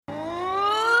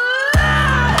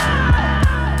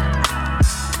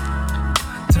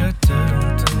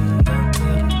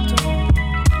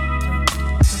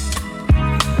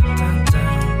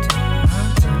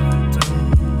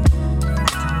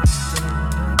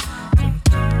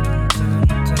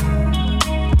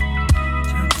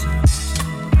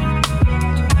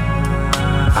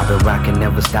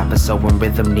never stopping, so in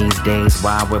rhythm these days.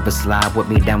 Why river slide with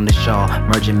me down the shore,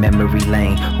 merging memory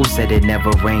lane. Who said it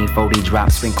never rained? 40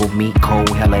 drops, sprinkled me cold,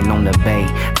 hell ain't on the bay.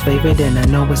 Favorite and I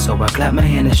know it, so I clap my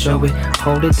hand and show it.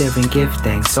 Hold it there and give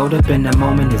thanks. Sold up in the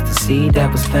moment is the seed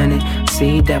that was planted.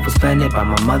 Seed that was planted by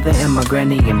my mother and my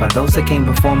granny, and by those that came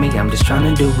before me. I'm just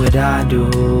trying to do what I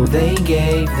do. They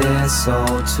gave their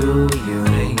soul to you.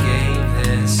 They gave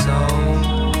their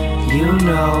soul. You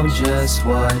know just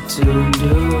what to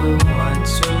do. What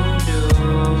to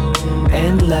do.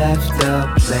 And left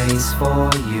a place for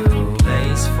you.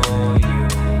 Place for you.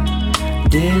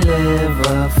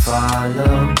 Deliver,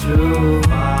 follow through.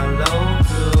 Follow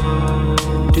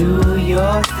through. Do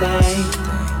your thing.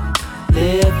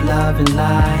 Live, love, and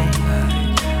life.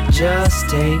 Just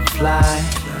take flight.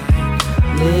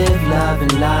 Live, love,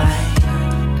 and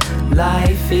life.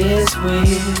 Life is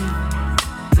weird.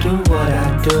 Do what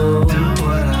I do. Do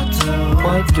what I do.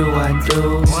 What do I do?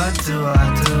 What do I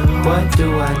do? What do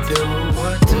I do?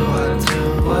 What do I do?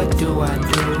 What do I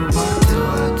do? What do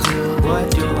I do? What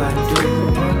do I do?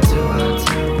 What do I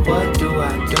do? What do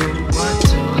I do? What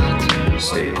do I do?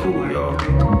 Stay cool, y'all.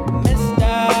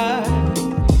 Mister,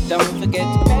 don't forget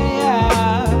to pay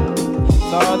up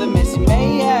for the missing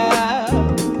mayor.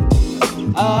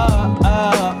 Oh,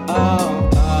 oh, oh,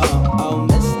 oh, oh,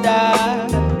 mister,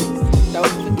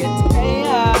 don't forget to pay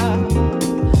up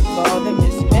for the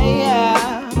missing mayor.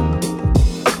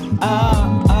 Oh,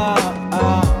 oh,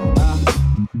 oh, oh,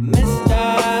 mister,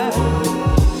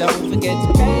 don't forget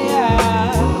to pay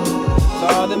up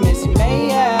for the missing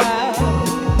mayor.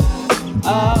 Oh,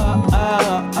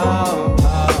 oh, oh,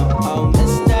 oh, oh,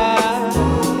 mister,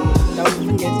 don't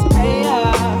forget to pay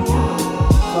up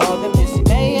for the missing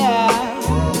mayor.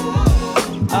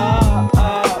 Oh,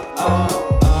 oh, oh,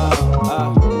 oh,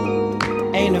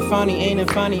 oh. Ain't it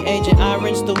funny, Agent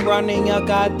Orange still running your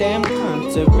goddamn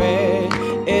country.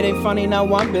 It ain't funny, not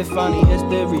one bit funny. It's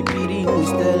the repeating, we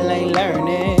still ain't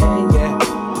learning, yeah.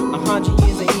 100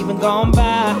 years ain't even gone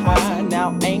by.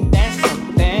 Now ain't that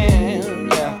something,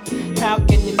 yeah. How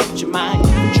can you let your mind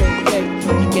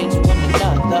infiltrate against one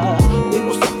another? We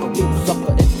will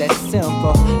suffer, it's that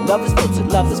simple. Love is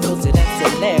filtered and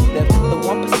selective. The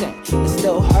 1% is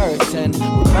still hurting.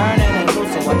 We're burning and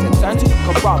losing what it turn to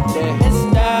corrupted.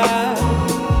 Mister,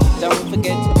 don't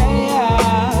forget to pay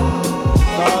up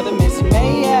for the missing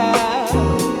mayor.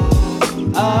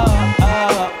 Oh,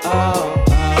 oh, oh,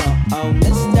 oh, oh,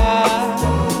 mister,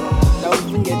 don't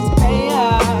forget to pay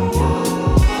up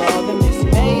for the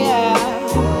missing mayor.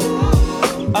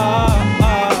 Oh,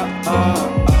 oh, oh,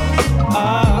 oh,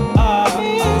 oh, oh,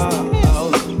 oh,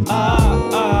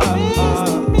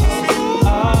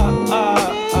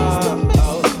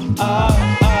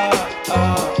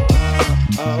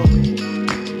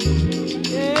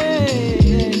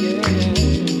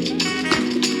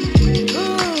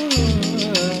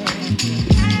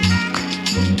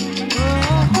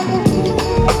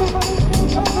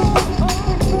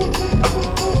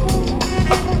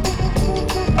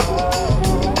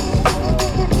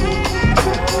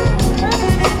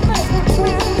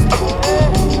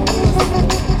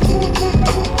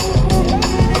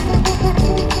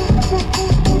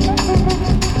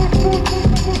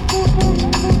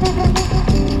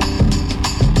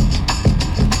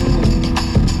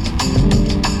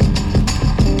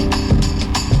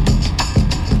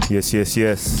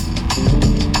 Yes.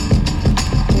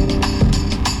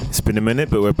 It's been a minute,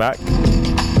 but we're back.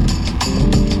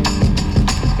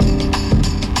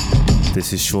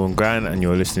 This is Sean Grant, and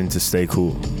you're listening to Stay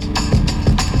Cool.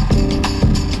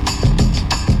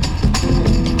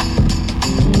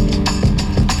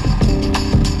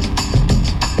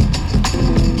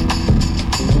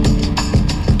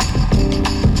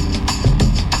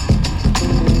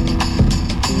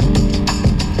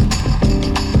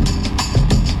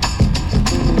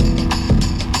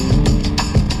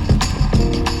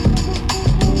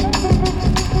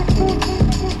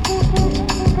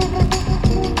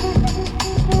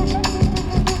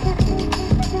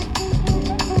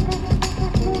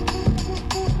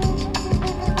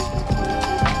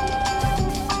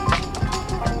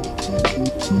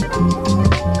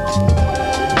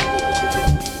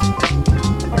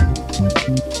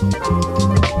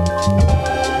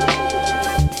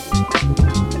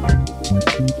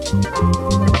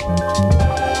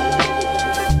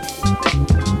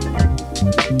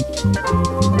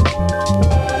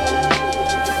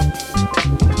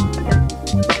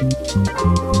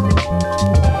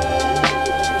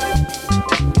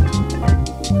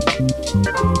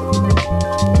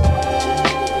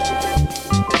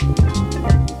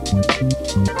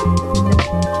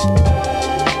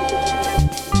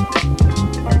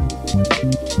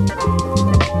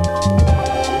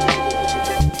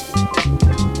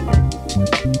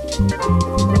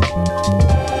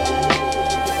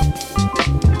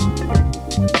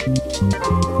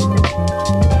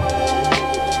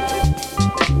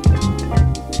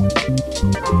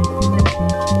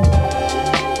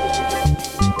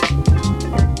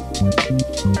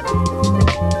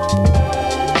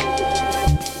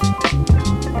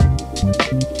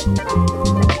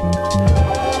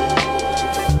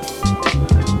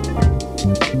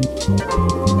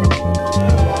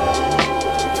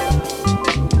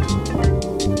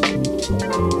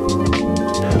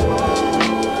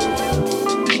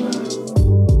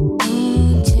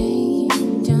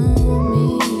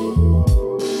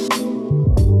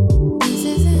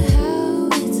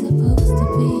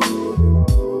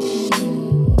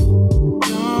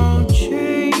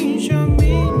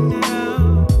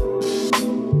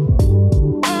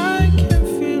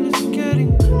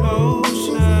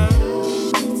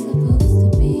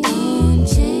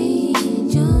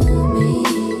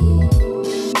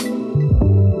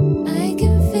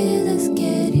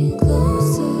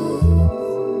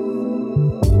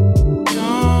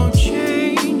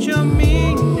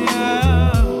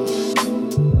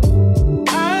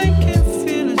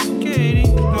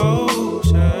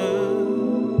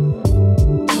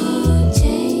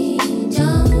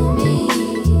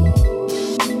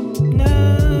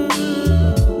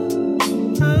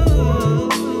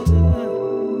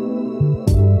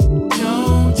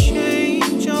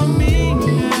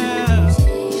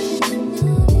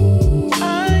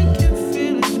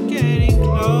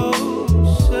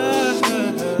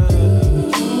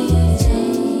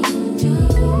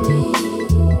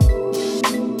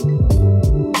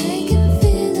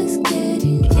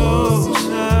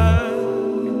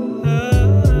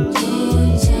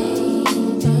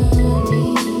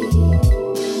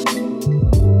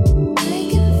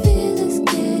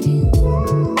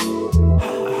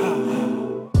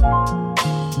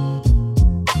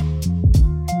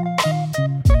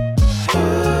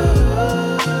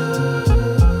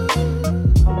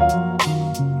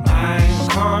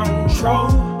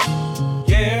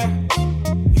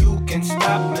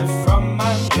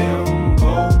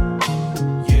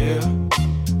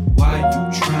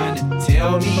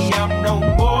 tell me I'm no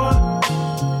more.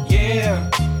 Yeah,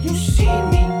 you see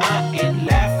me, I ain't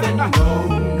laughing, no.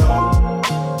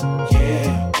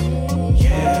 Yeah,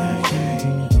 yeah,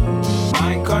 yeah.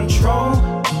 Mind control,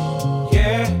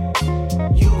 yeah.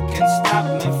 You can stop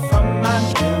me from my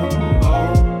limbo.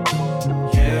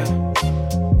 Yeah,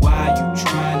 why you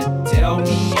trying to tell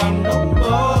me I'm no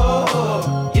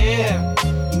more? Yeah,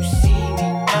 you see me,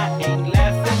 I ain't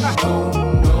laughing, no.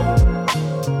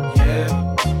 Yeah,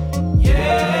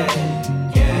 yeah,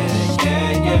 yeah, yeah,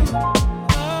 yeah.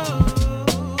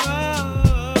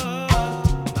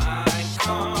 Mind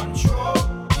control.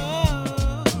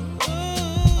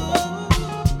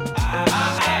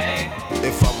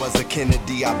 If I was a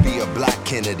Kennedy, I'd be a black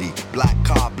Kennedy. Black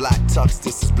car, black tux,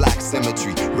 this is black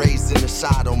symmetry. Raised in the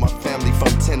shadow, my family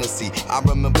from Tennessee. I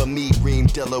remember me, Reem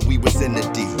Dilla, we was in the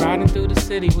D. Riding through the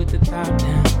city with the top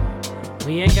down.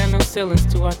 We ain't got no ceilings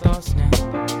to our thoughts now.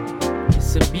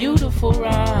 It's a beautiful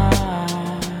ride.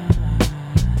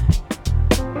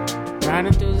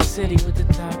 Riding through the city with the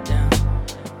top down.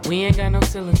 We ain't got no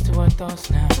ceilings to our thoughts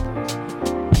now.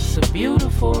 It's a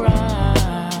beautiful ride.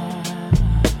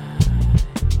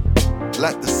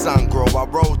 Let the sun grow. I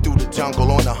rode through the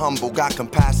jungle on the humble. Got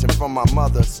compassion from my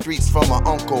mother, streets from my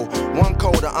uncle. One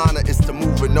code of honor is to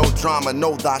move with no drama.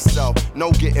 Know thyself,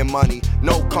 no getting money,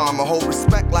 no karma. Hold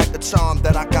respect like the charm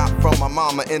that I got from my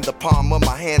mama. In the palm of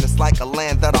my hand, it's like a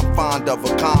land that I'm fond of.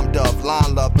 A calm dove,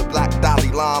 line love, the black Dalai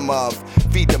Lama of.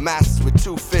 Feed the masses with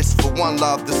 2 fists for one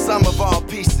love. The sum of all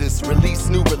pieces. Release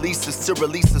new releases to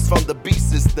release us from the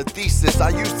beasts. The thesis I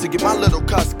used to give my little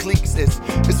cuss cliques. It's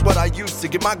what I used to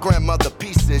give my grandmother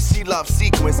pieces. She loves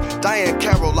sequence. Diane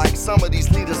Carroll like some of these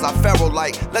leaders are feral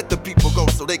like. Let the people go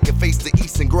so they can face the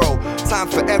east and grow. Time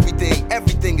for everything,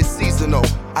 everything is seasonal.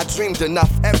 I dreamed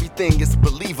enough, everything is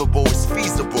believable, it's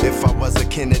feasible. If I was a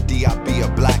Kennedy, I'd be a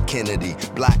black Kennedy.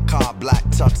 Black car, black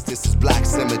tux, this is black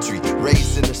symmetry.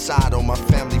 Raised in the shadow, my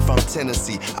family from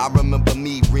Tennessee. I remember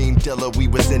me, Reem Dilla, we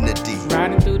was in the D.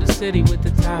 Riding through the city with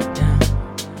the top down.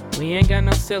 We ain't got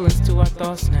no ceilings to our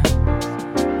thoughts now.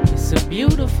 It's a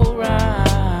beautiful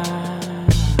ride.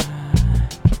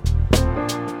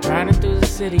 Riding through the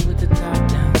city with the top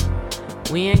down.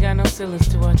 We ain't got no ceilings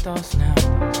to our thoughts now.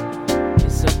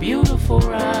 It's a beautiful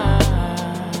ride.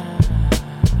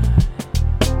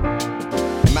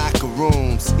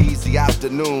 Macaroons, easy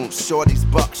afternoons, shorties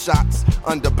buckshots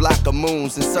under blacker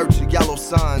moons in search of yellow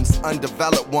suns,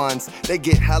 undeveloped ones. They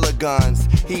get hella guns,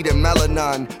 heat and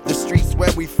melanin. The streets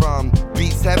where we from,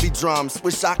 beats heavy drums.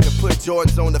 Wish I could put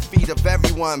Jordans on the feet of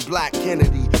everyone. Black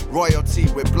Kennedy, royalty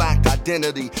with black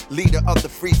identity. Leader of the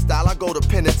freestyle, I go to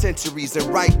penitentiaries and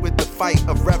write with the fight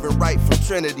of Reverend Wright from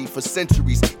Trinity. For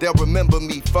centuries, they'll remember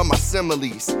me for my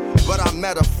similes. But I'm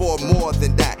metaphor more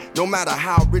than that. No matter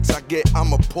how rich I get,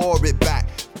 I'ma pour it back.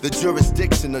 The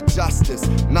jurisdiction of justice,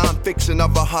 non-fiction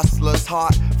of a hustler's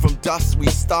heart. From dust we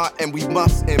start and we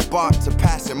must embark to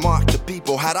pass and mark the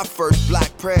people. Had our first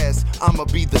black prayers, I'ma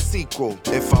be the sequel.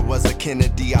 If I was a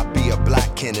Kennedy, I'd be a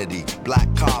black Kennedy.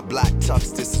 Black car, black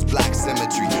tux, this is black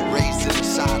symmetry. Raised in the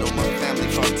shadow, my family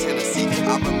from Tennessee.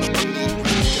 I remember me,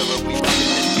 killer, we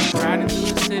was Riding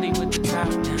through the city with the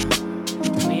top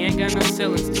down. We ain't got no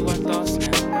ceilings to our thoughts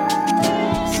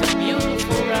now. It's a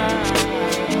beautiful ride.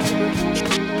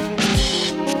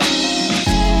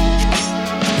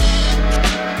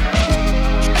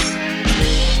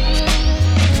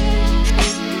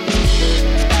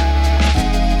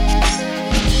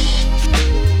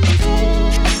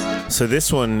 So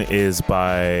this one is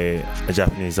by a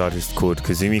Japanese artist called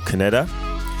Kazumi Kaneda,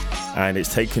 and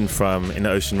it's taken from In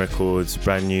the Ocean Records'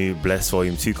 brand new Bless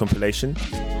Volume 2 compilation.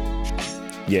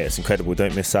 Yeah, it's incredible,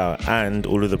 don't miss out. And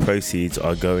all of the proceeds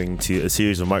are going to a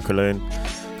series of microloan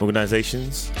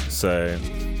organizations. So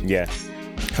yeah,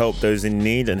 help those in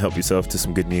need and help yourself to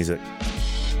some good music.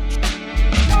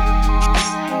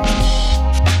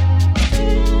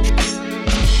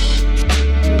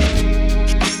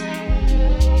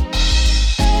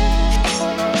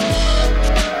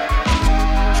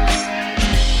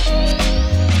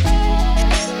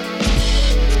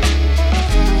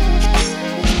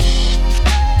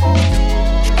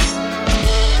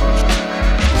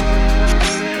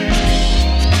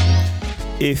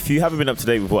 If you haven't been up to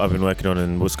date with what I've been working on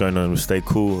and what's going on with Stay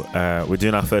Cool, we're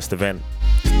doing our first event.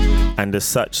 And as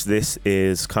such, this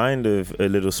is kind of a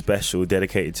little special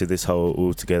dedicated to this whole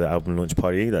All Together album launch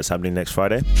party that's happening next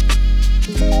Friday.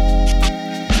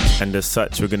 And as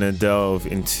such, we're going to delve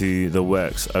into the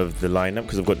works of the lineup,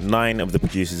 because I've got 9 of the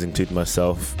producers, including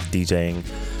myself, DJing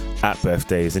at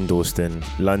birthdays in Dalston,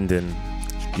 London.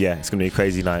 Yeah, it's going to be a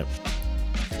crazy night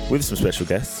with some special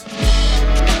guests.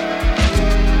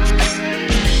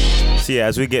 So So yeah,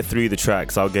 as we get through the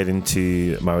tracks, I'll get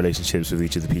into my relationships with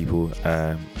each of the people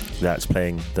that's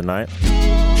playing the night,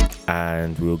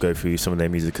 and we'll go through some of their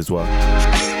music as well.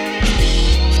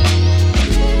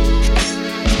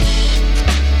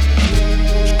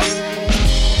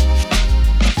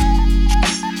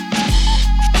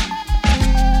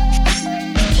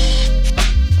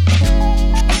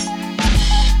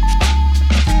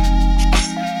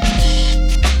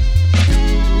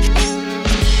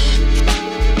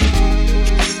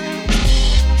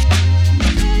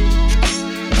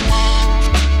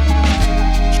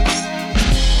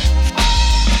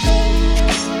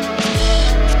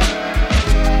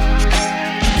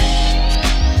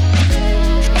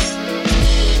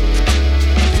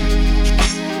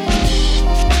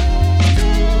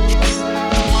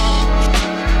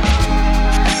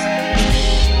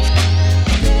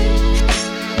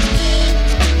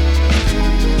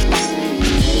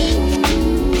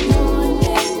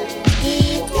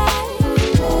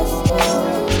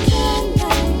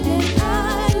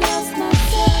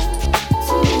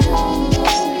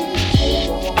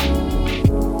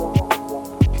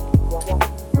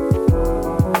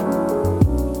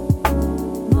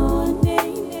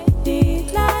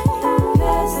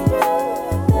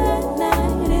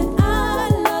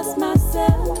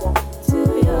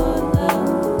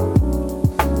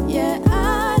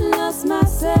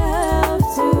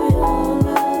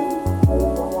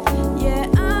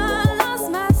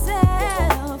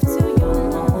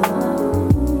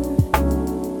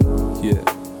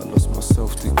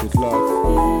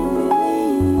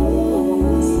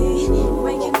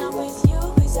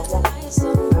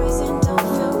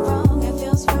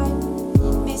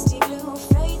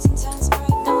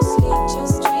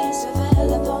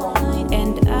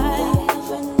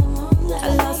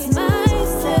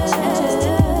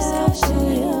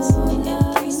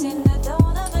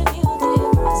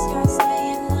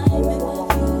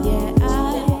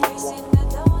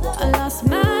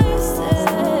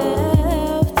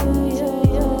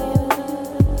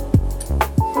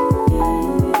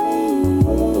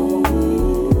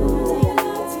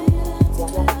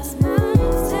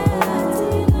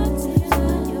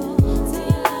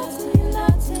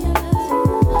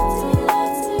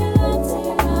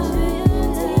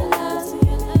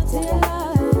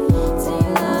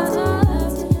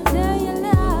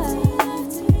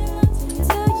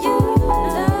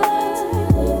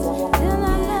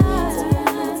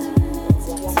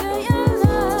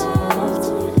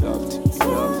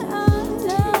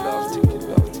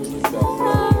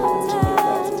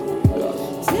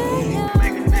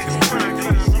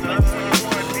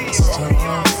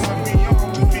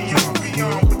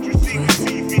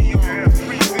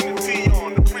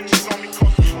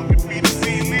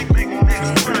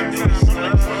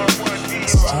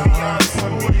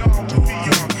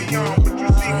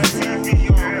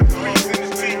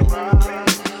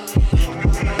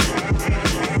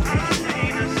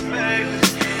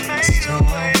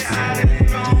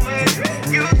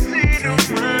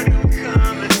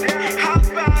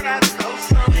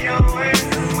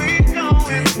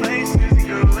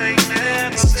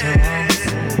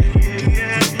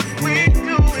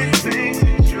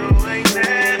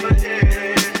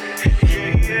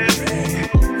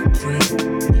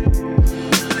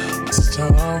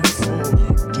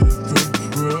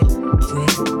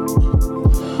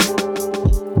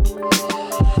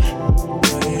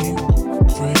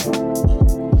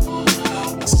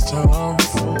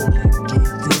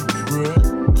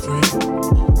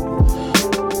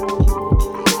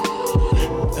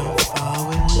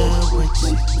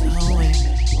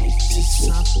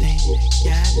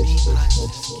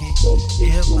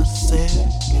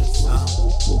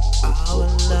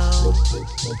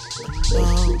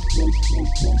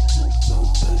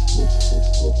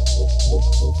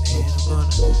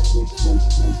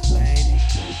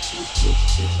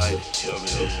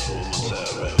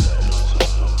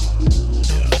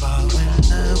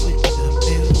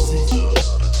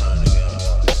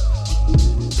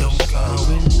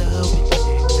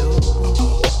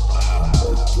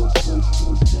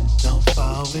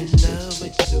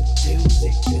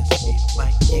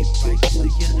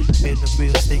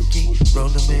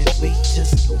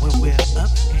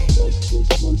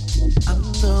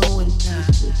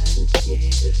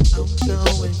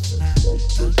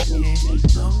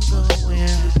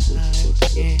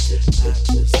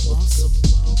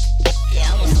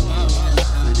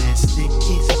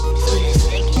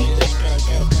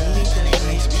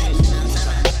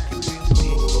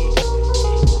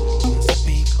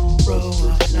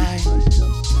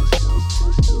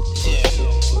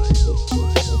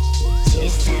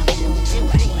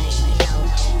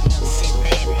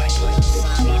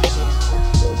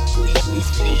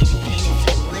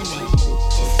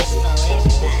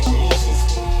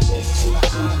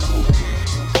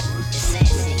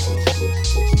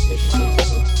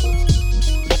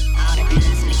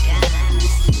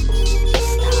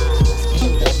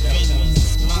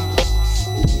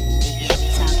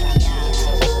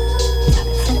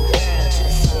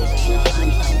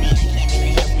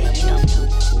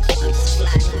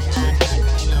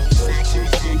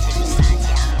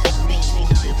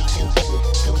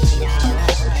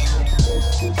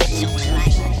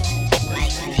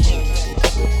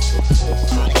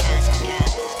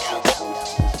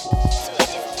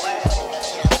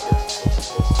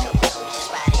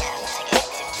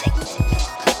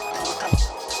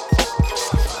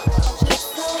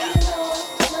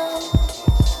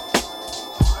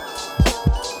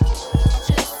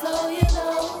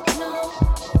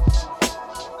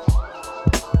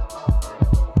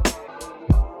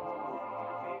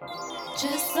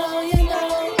 Just so you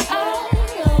know, I'll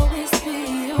always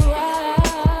be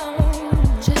around.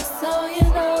 Just so you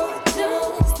know,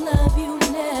 this love you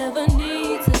never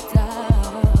need to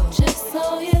doubt. Just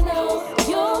so you know,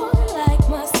 you're like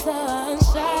my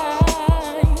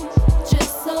sunshine.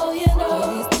 Just so you know,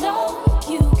 please know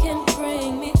you can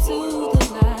bring me to the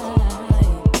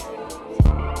light.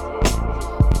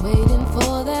 Waiting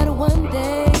for that one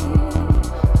day.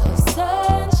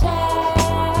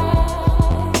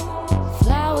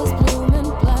 Flowers bloom and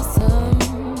blossom.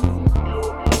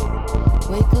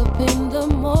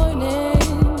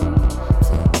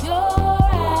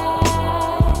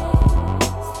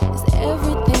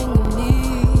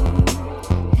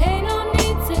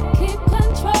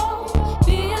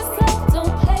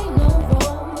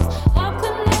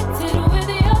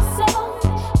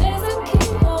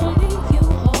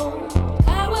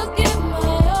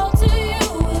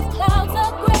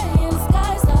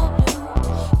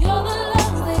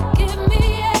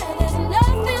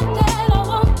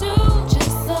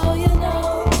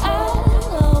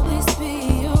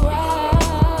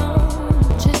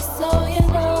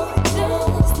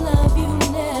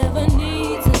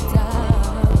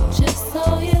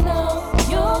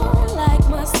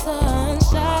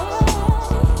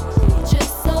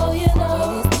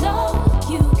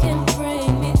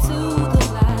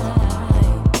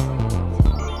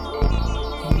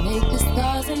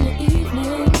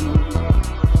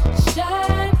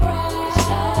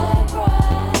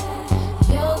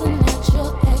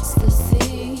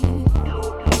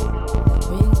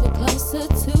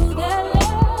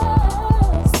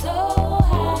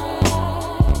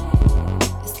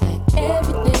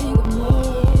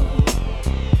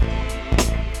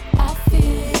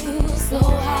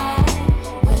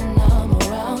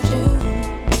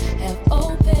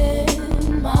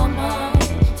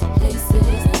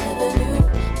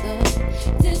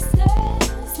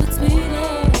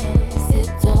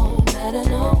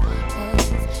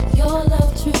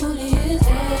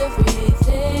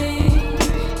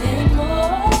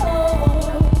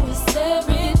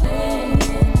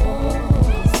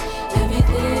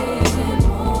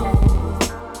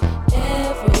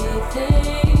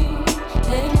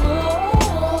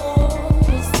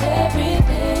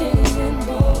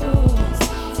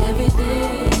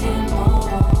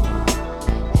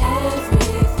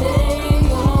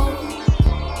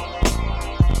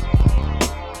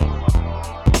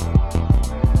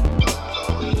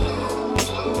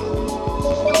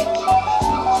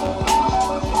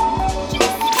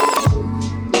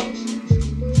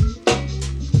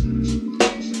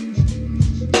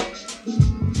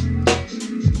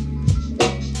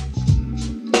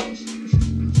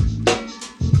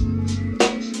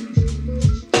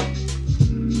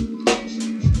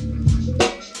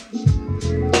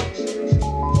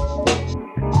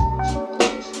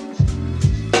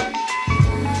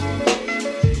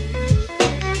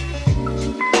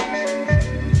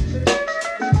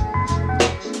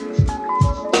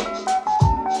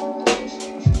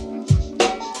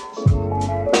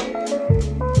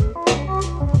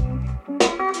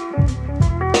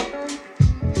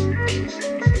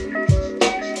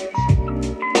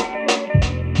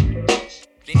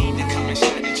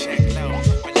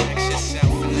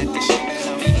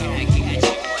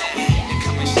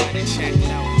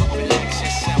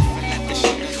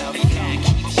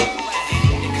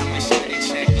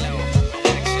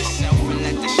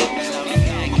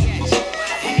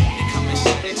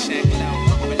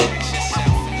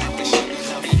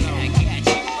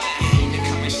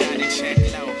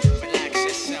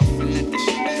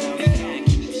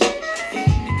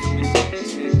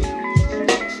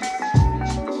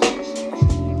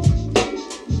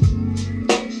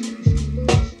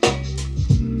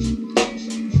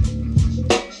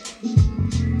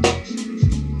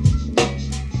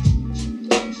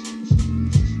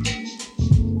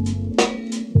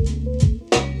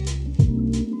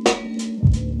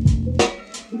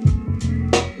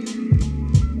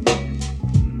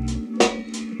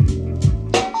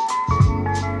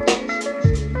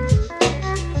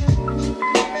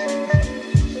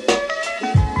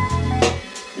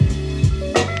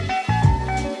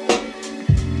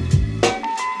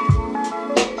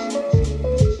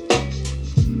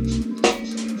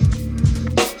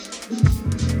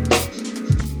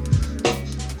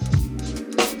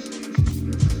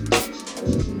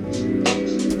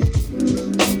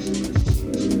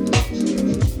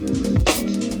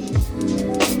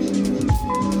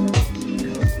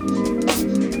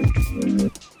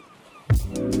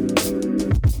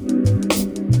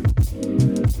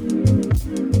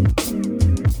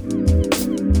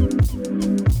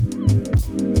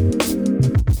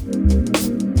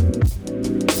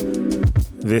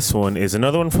 This one is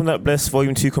another one from that Bless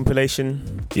Volume 2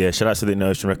 compilation. Yeah, shout out to the Inner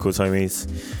Ocean Records homies.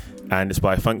 And it's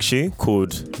by Funk Shoe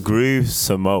called Groove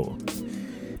Samo.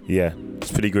 Yeah,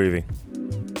 it's pretty groovy.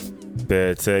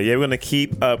 But yeah, we're going to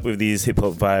keep up with these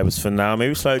hip-hop vibes for now.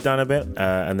 Maybe slow it down a bit.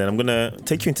 And then I'm going to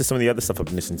take you into some of the other stuff I've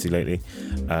been listening to lately.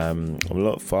 I'm a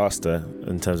lot faster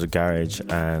in terms of garage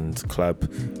and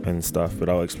club and stuff, but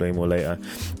I'll explain more later.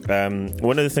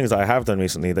 One of the things that I have done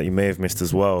recently that you may have missed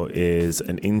as well is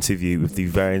an interview with the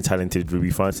very talented Ruby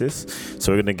Francis.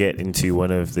 So we're going to get into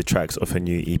one of the tracks of her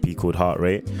new EP called Heart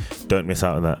Rate. Don't miss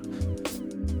out on that.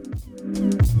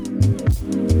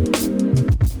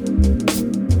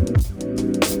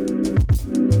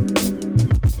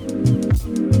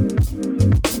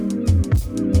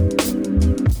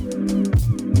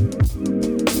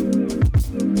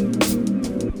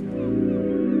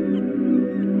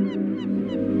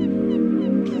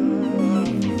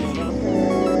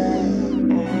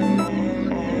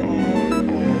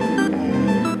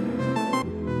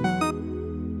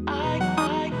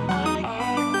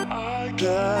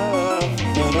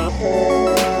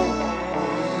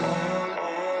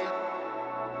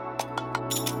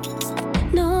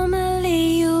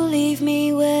 Normally you leave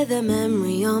me with a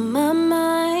memory on my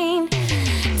mind.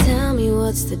 Tell me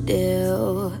what's the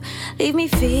deal. Leave me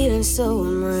feeling so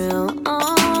unreal.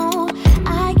 Oh,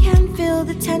 I can feel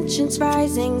the tensions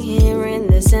rising here in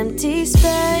this empty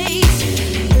space.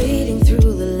 Reading through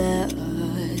the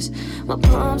letters, my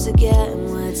palms are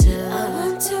getting wetter. I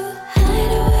want to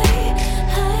hide away,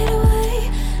 hide away,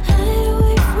 hide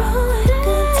away from it.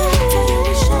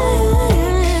 Shy away,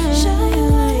 shy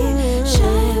away,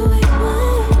 shy away.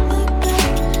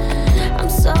 I'm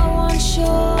so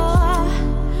unsure,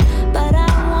 but I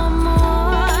want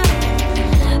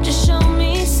more. Just show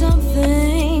me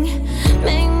something,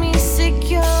 make me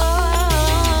secure.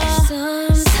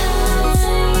 Sometimes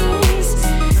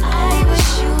I wish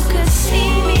you could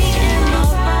see me in my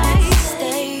right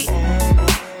state.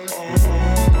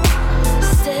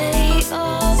 Stay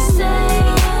all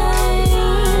night,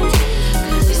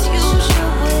 'cause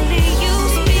usually you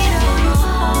speed up my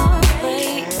heart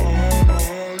rate.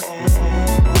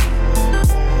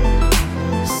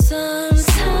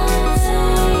 Sometimes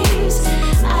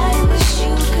I wish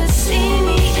you could see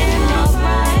me in my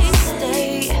right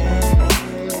state.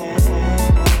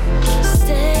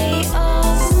 Stay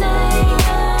all night,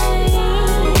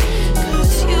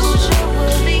 'cause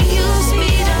usually you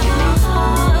speed up my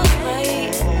heart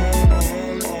rate.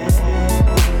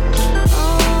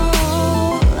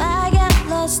 Oh, I get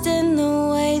lost in the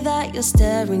way that you're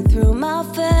staring through my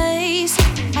face.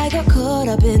 I got caught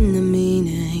up in the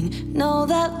meaning. Know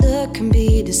that look can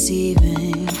be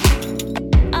deceiving.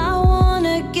 I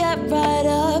wanna get right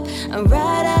up and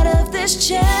right out of this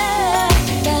chair,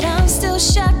 but I'm still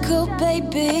shackled,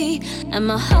 baby, and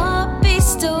my heartbeat's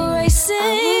still racing. I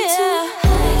want to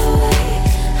hide away,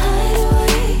 hide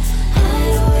away,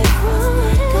 hide away from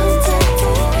my contact.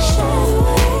 Shy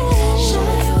away,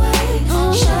 shy away,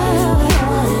 shy away.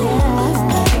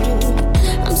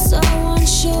 I'm so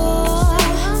unsure,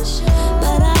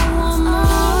 but I want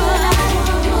more.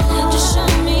 Just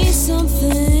show me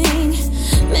something,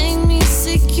 make me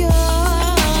secure.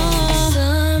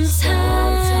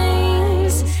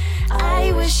 Sometimes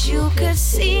I wish you could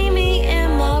see me in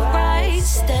my right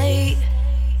state.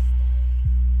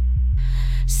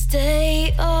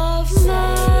 Stay off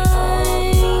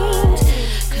mind,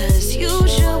 'cause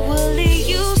usually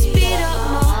you speed up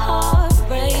my heart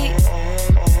rate.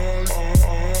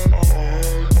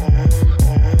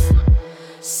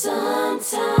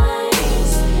 Sometimes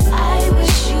I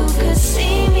wish you could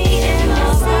see me in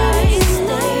my right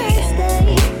state.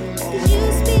 You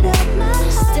speed up my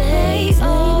heart. Stay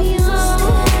off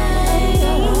mind,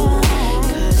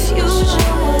 'cause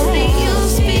usually you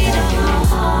speed up my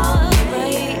heart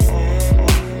rate.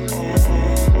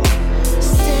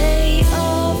 Stay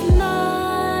off mind.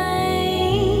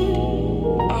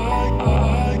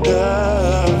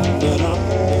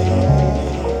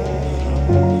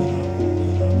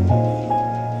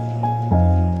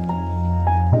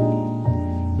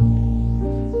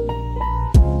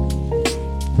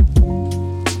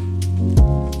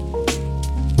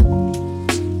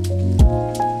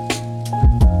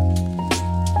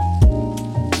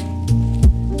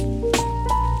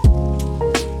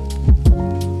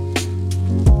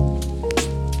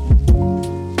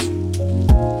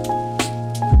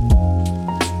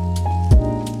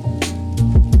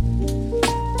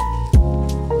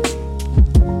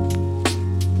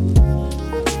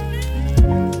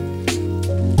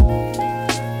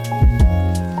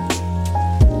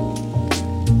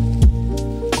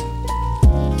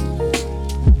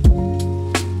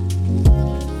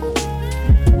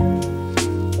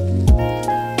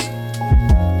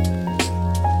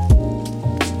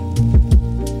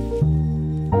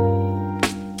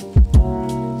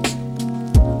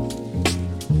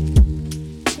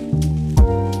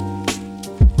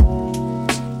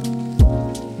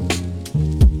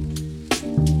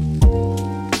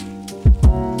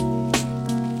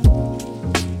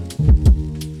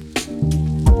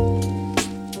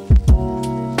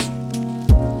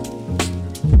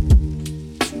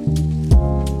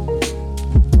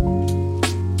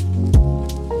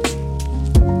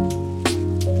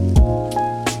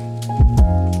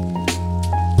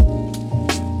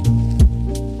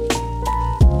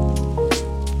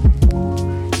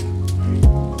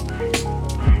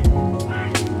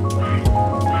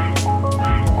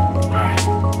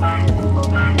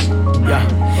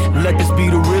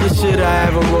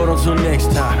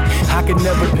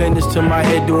 Never pinned this to my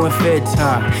head doing fed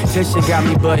time. Tension got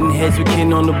me butting heads with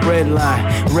kin on the bread line.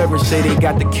 Reverends say they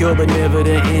got the cure but never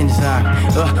the enzyme.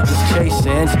 Was chase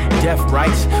ends, death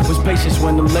rights. Was patience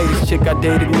when the latest chick I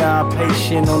dated now I'm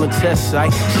patient on the test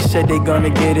site. She said they gonna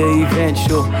get it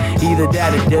eventual. Either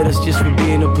that or dead us just for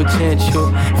being a potential.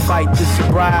 Fight the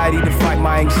sobriety to fight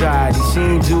my anxiety.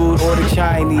 Seen dude or the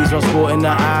Chinese all sporting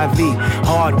the IV.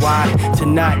 Hardwired to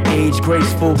not age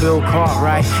graceful. Bill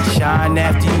Cartwright. Shine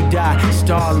after you die.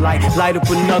 Starlight. Light up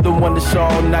another one that's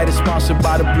all night. Is sponsored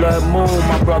by the blood moon.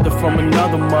 My brother from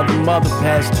another mother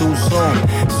passed too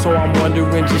soon. So I'm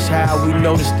wondering just how we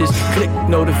noticed this. Click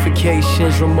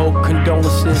notifications, remote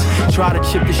condolences. Try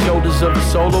to chip the shoulders of a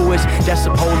soloist that's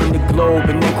upholding the globe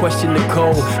and then question the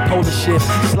code. Polar shift,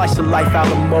 slice of life out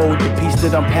of mode. The piece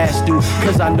that I'm past due,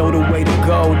 cause I know the way to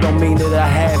go. Don't mean that I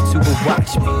have to, but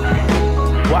watch me.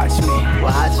 Watch me.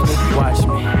 Watch me. Watch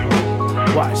me.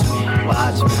 Watch me.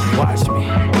 Watch me. Watch me.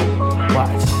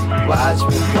 Watch. Watch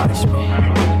me. Watch me.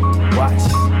 Watch.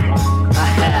 I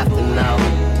have to know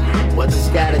what this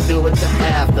gotta do with the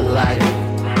afterlife.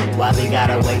 Why they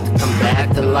gotta wait to come back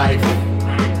to life?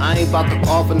 I ain't about to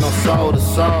offer no soul to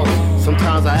soul.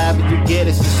 Sometimes however you get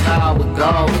it's just how it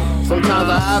goes. Sometimes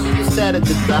however you set it,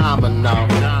 the domino.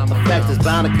 Effect is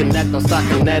bound to connect on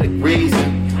psychokinetic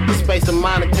reason. The space of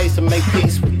mind it takes to make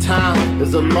peace with time.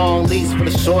 There's a long leash for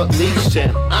the short leash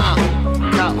and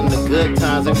counting the good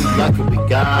times and we lucky we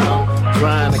got 'em.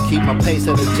 Trying to keep my pace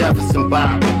at the Jefferson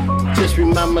Bob. Just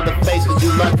remember the face cause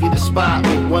you lucky to spot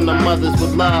me. When the mothers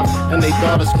would love and they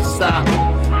daughters could stop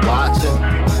watching.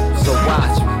 So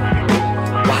watch me.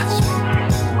 Watch me.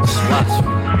 Just watch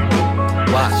me.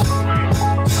 Watch me.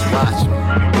 Just watch me.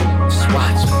 Just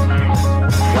watch me.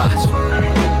 Watch me.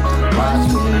 Watch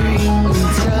me.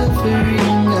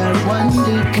 Suffering, I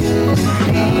wonder could it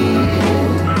be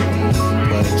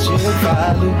what you're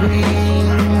following?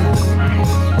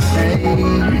 Hey,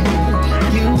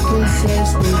 you possess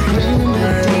the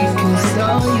remedy, cause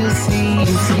all you see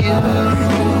is you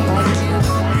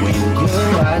when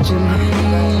you're watching me.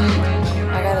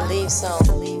 I gotta leave some.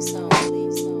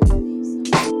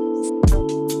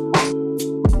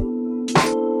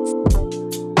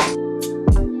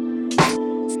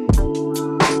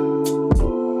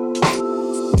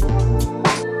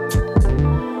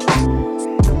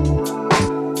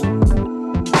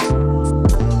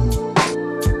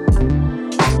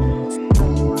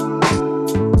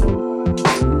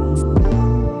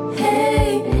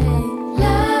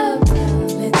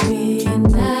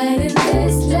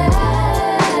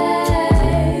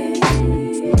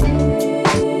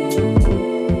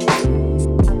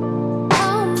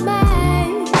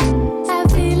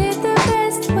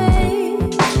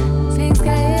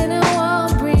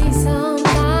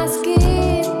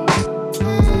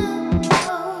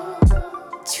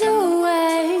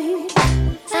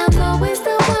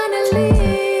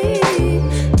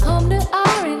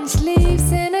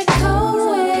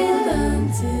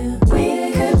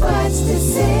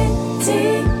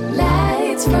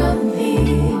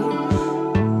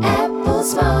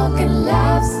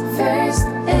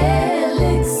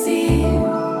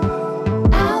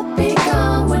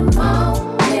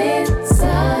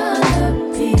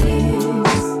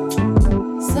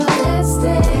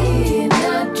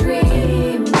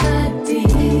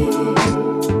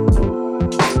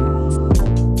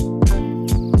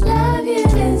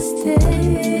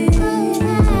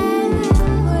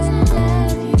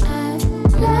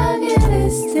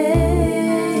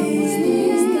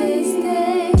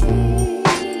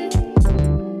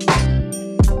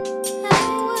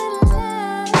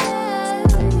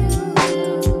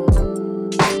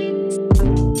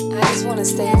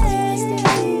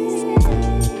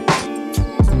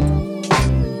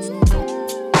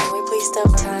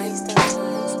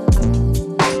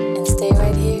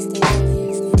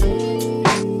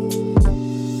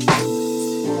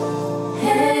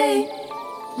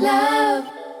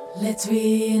 Let's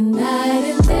reunite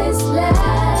in this life.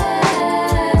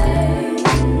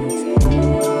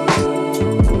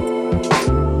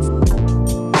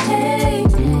 Hey,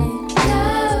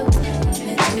 love.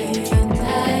 Let's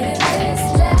reunite in this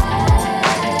life.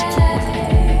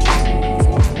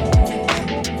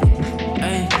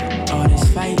 Hey, all this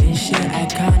fighting shit, I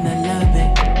kinda love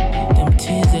it. Them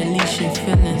tears, at least you're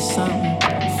feeling something.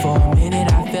 For a minute,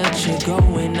 I felt you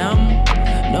going numb.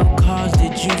 No calls,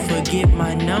 did you forget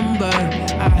my number?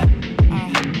 I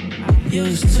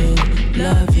used to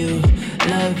love you,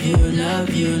 love you, love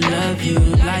you, love you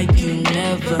like you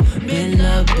never been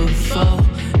loved before.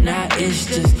 Now it's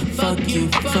just fuck you,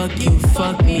 fuck you,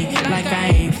 fuck me like I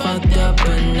ain't fucked up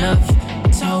enough.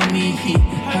 Told me he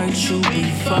hurt you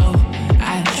before.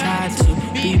 I tried try to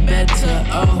be better.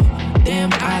 Oh,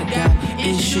 damn, I got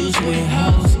issues with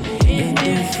hoes in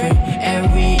different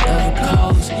area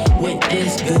codes. With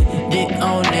this good dick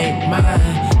on they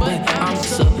mind, but I'm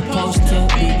supposed to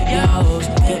be yours.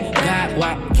 Good God,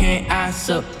 why can't I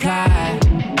supply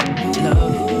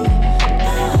love?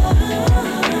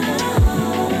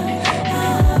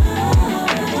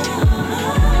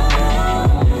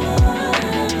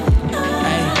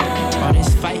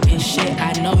 Shit,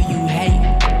 I know you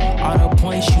hate all the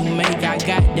points you make. I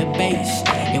got the base,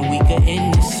 and we could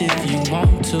end this if you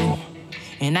want to.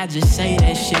 And I just say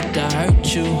that shit to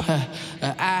hurt you.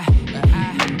 I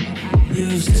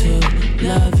used to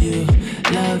love you,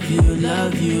 love you,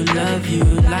 love you, love you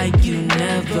like you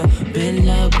never been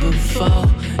loved before.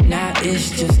 Now it's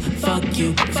just fuck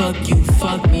you, fuck you,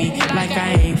 fuck me like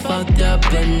I ain't fucked up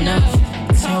enough.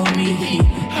 Told me he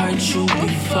hurt you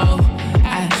before.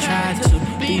 I tried to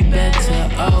be better,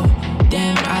 oh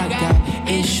damn, I got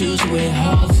issues with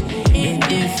hoes in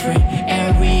different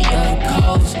area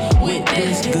codes. With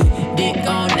this good dick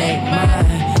on they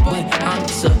mind, but I'm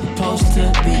supposed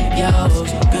to be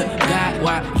yours. Good God,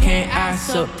 why can't I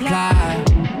supply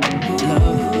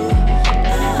love?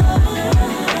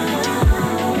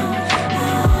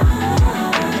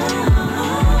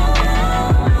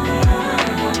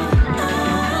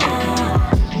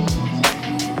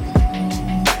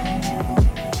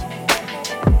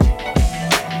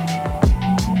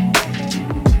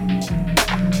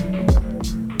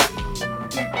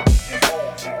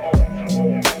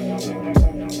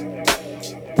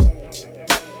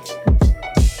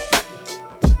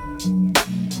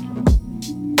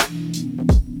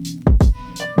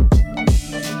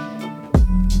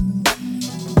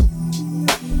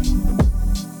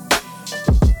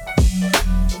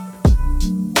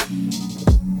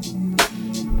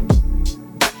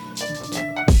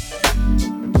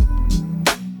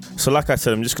 So like I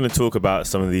said, I'm just going to talk about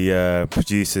some of the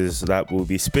producers that will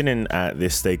be spinning at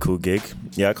this Stay Cool gig.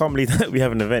 Yeah, I can't believe that we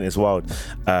have an event. It's wild.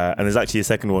 And there's actually a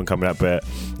second one coming up, but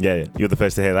yeah, you're the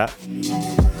first to hear that.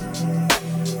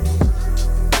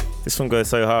 This one goes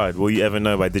so hard. Will You Ever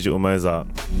Know by Digital Mozart.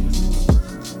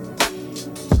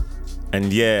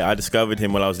 And yeah, I discovered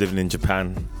him while I was living in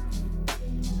Japan.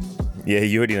 Yeah,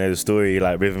 you already know the story,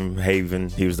 like Rhythm Haven,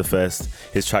 he was the first.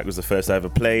 His track was the first I ever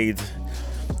played.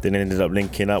 Then ended up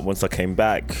linking up once I came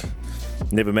back.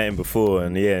 Never met him before,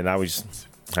 and yeah, now we just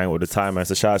hang out all the time, man.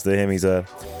 So shout out to him. He's a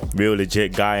real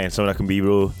legit guy and someone that can be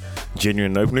real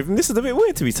genuine and open with. And this is a bit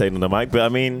weird to be saying on the mic, but I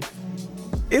mean,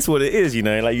 it's what it is, you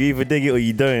know. Like, you either dig it or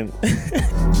you don't.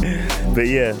 But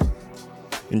yeah,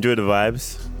 enjoy the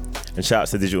vibes. And shout out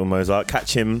to Digital Mozart.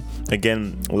 Catch him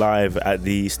again live at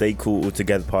the Stay Cool All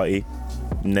Together party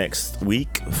next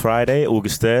week, Friday,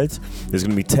 August 3rd. There's going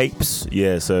to be tapes.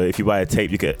 Yeah, so if you buy a tape,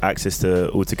 you get access to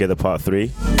All Together Part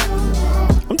 3.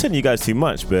 I'm telling you guys too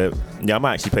much, but yeah, I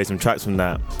might actually play some tracks from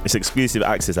that. It's exclusive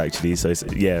access, actually. So it's,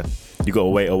 yeah, you got to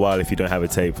wait a while if you don't have a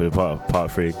tape for the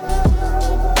part 3.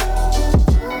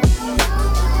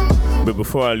 But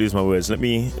before I lose my words, let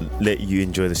me let you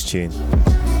enjoy this tune.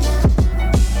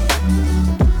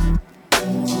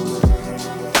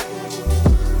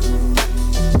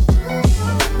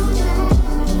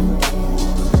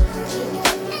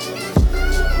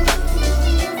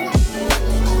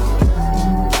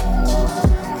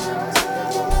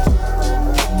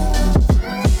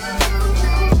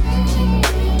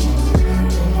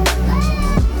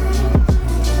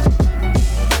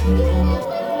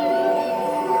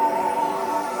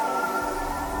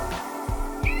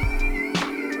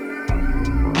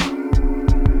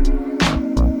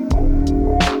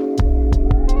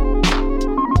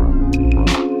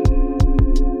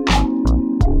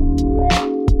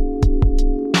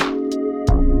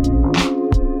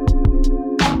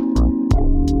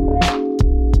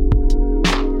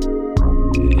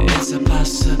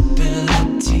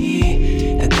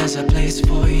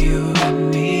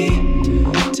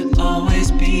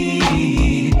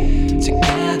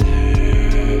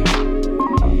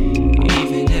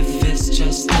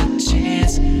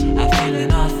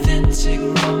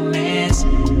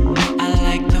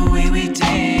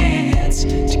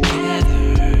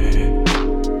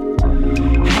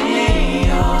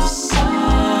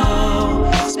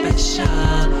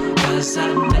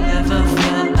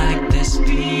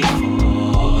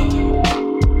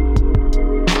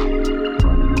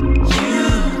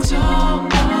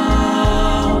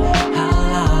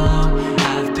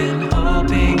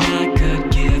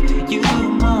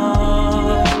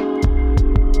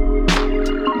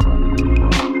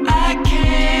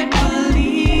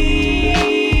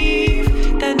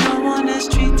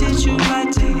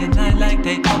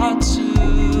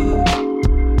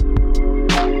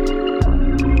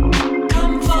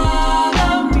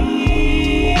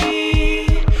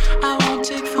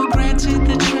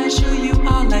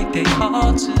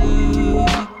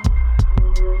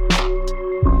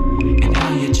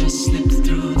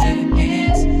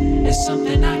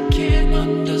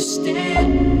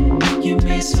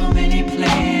 made so many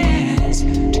plans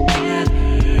together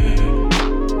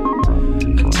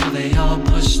until they all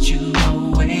pushed you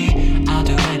away. I'll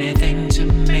do anything to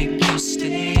make you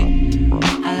stay.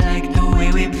 I like the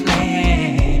way we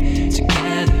play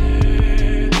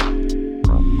together.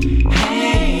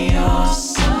 Hey, you're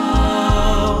so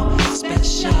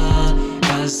special,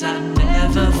 'cause I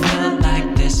never felt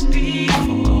like this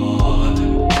before.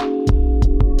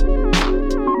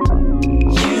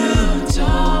 You don't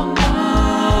know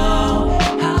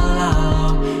how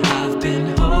long I've been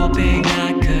hoping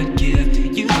I could give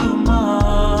you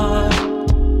more.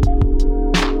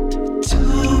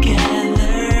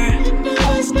 Together,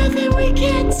 there's nothing we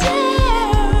can't do.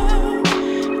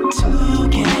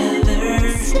 Together,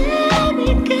 tell me,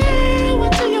 girl,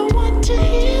 what do you want to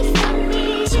hear from me?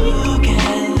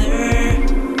 Together,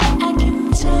 I can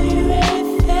tell you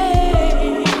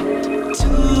everything.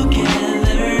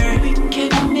 Together, we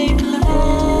can make love.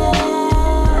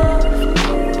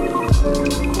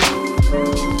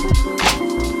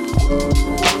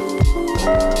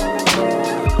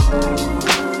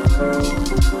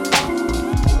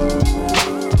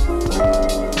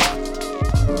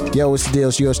 Yo, what's the deal?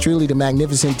 It's yours truly, the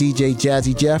magnificent DJ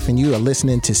Jazzy Jeff, and you are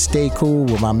listening to Stay Cool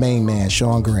with my main man,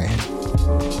 Sean Graham.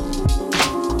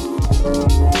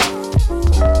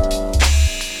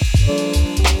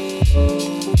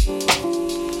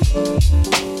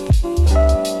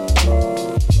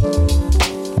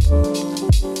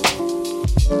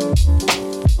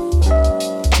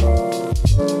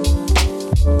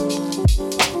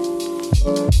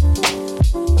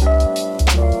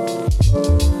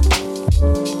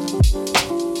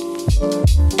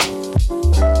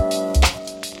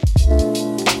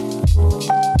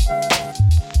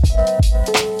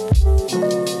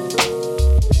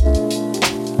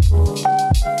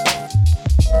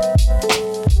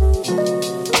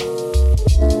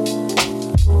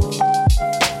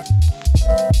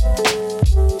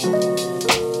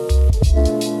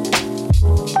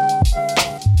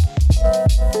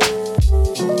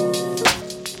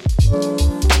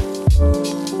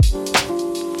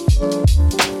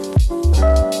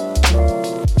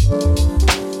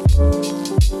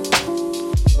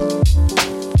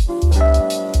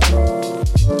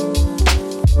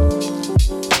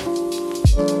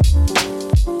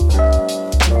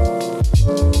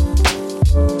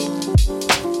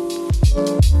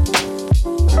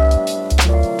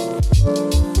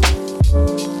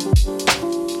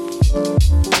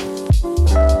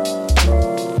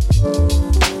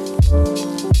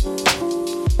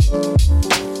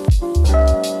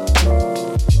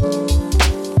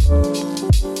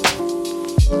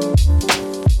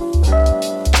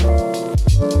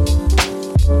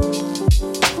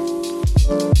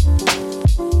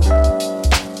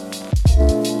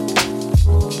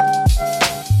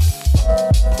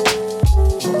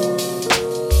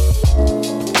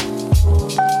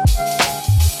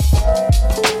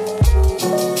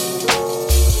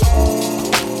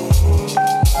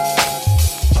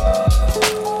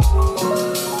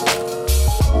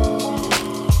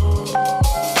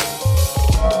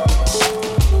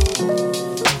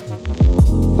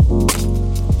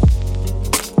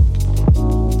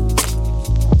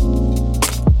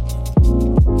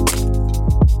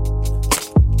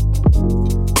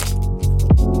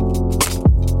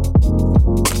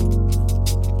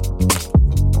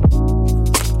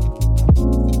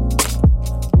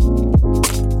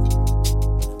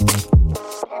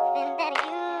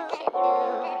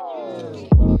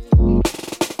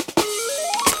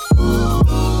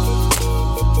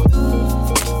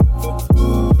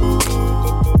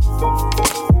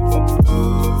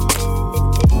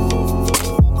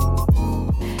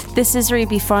 This is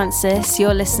Ruby Francis.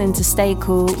 You're listening to Stay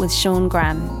Cool with Sean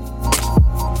Graham.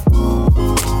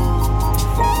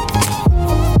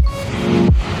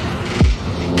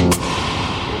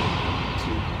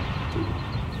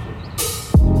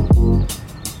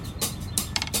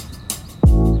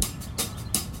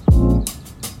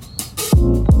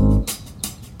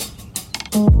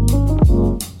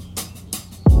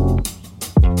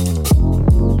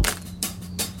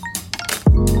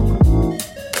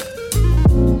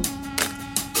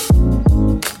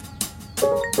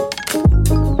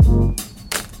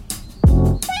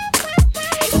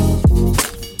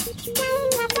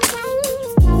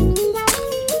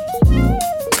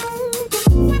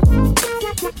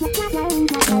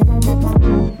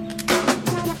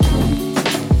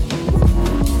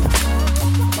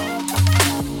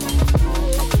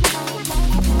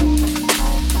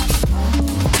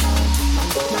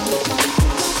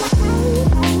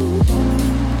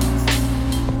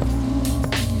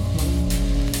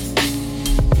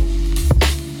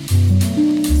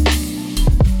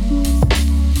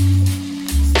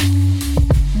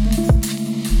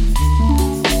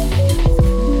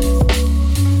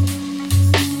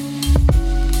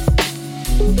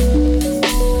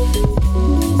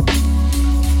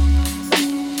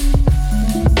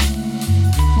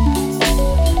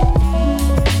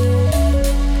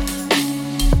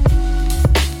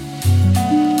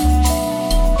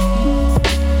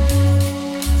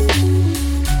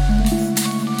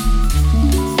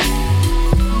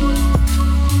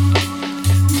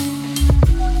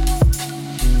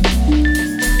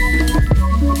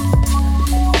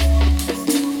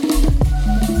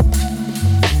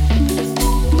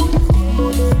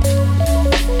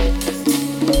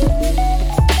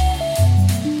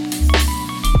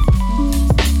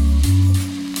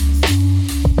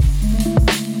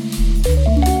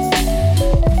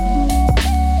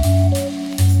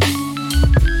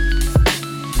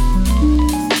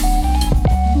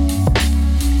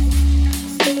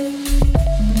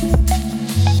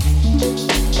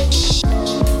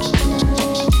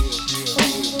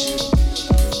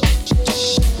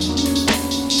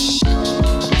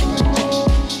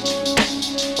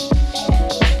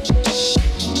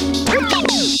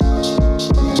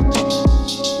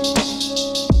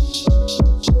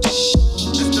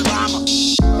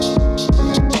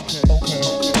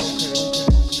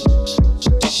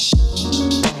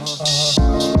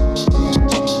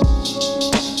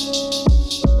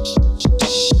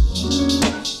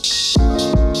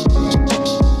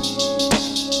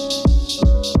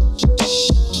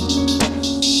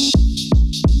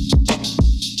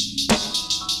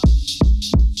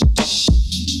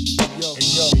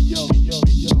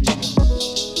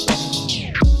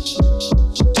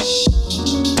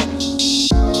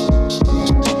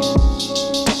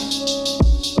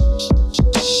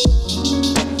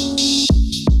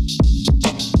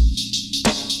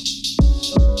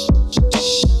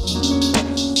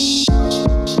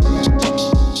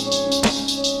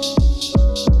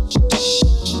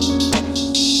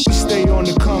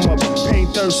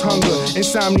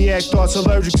 Insomniac thoughts,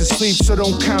 allergic to sleep, so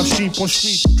don't count sheep on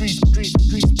street.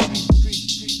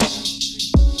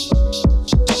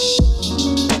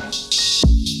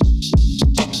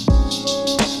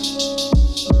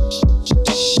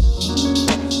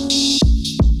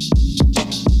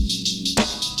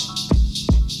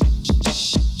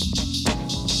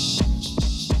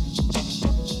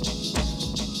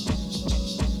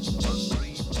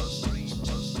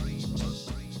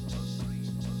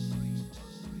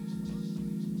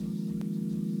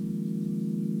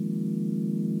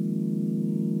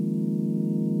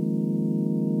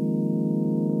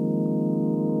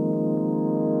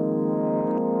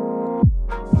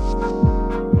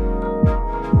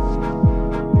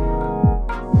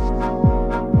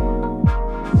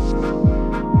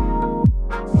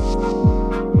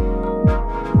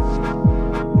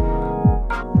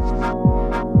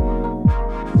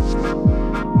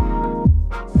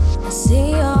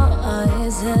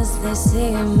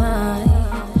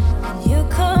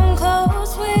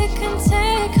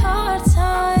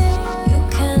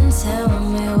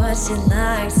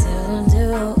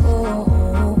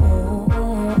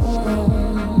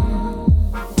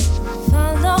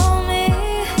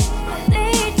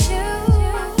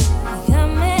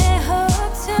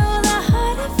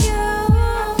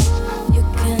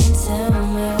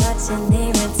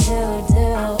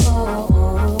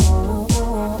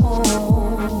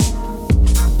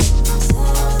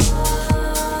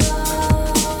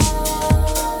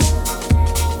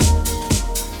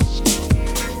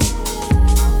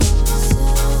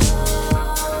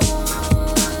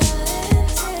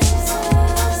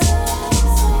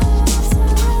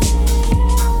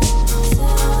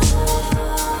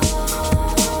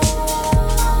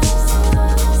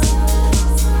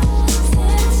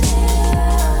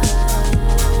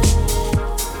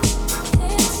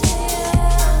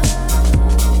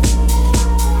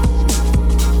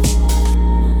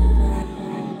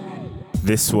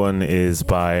 This one is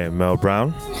by Mel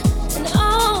Brown.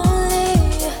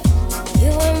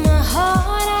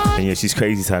 And yeah, she's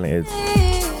crazy talented.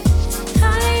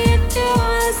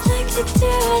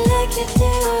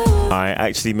 I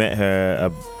actually met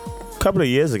her a couple of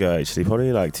years ago, actually,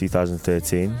 probably like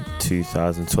 2013,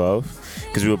 2012,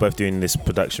 because we were both doing this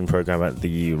production program at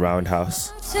the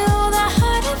Roundhouse.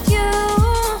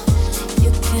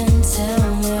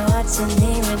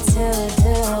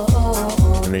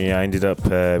 And then I ended up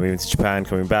moving to Japan,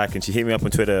 coming back, and she hit me up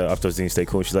on Twitter after I was doing Stay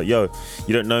Cool. She's like, yo,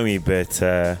 you don't know me, but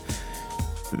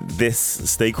this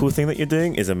Stay Cool thing that you're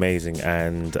doing is amazing,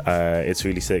 and it's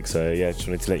really sick. So yeah, just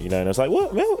wanted to let you know. And I was like,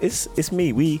 what? Mel, it's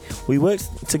me. We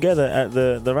worked together at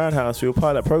the Roundhouse. We were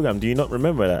part of that program. Do you not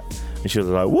remember that? And she was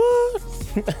like, what?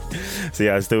 So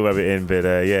yeah, I still rub it in, but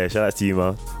yeah, shout out to you,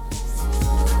 Mel.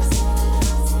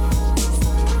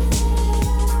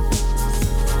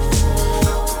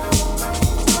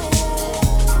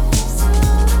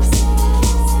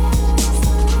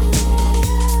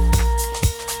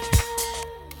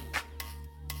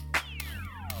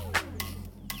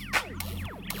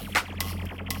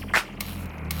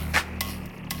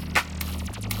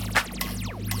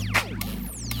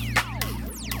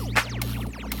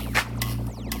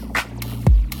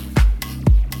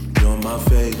 My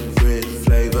fake,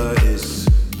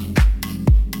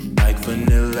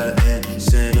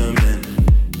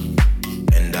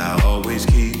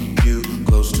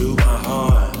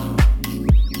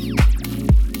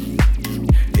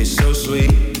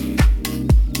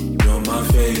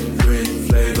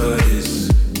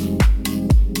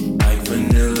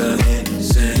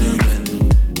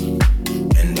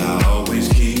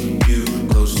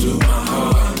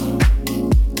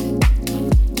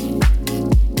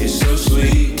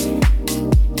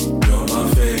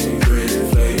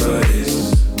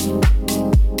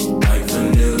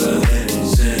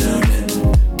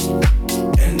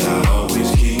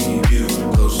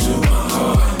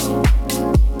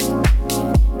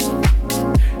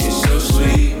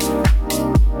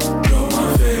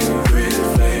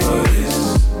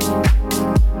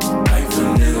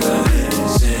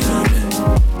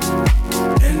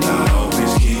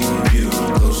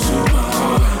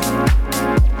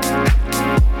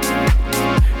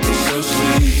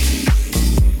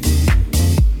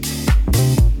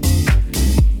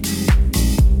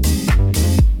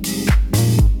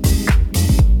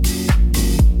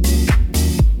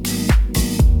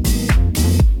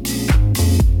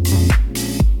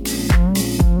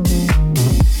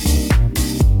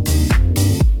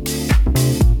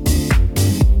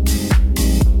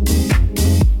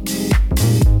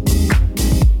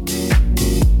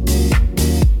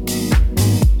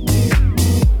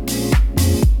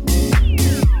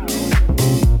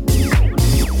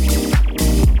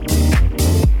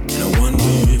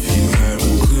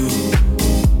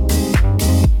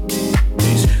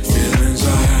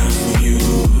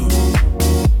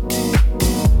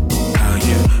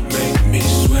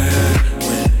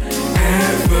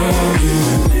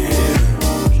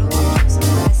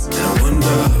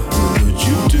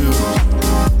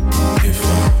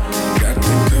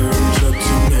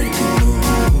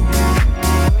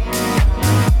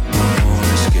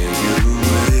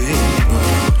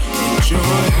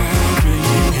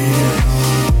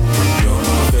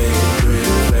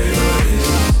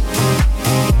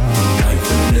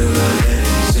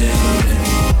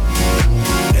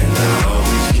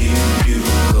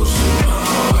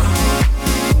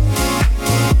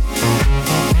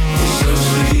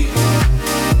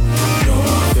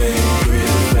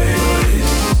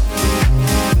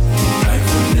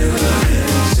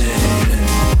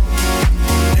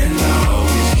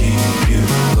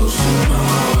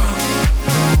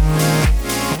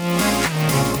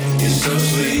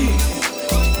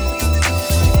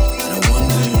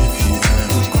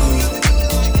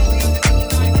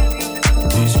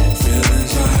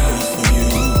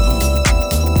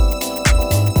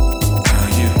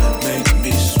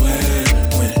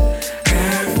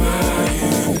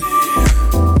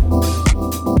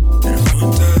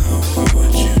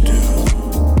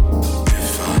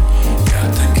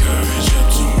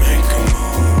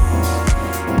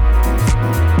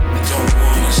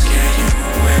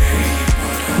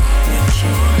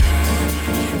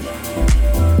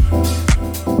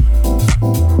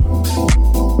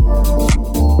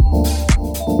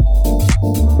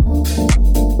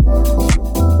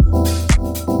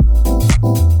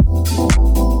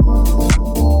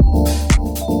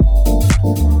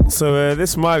 So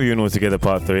this might be an All Together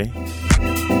Part 3.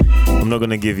 I'm not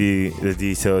going to give you the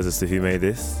details as to who made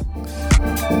this,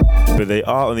 but they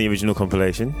are on the original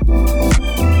compilation.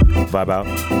 Vibe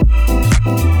out.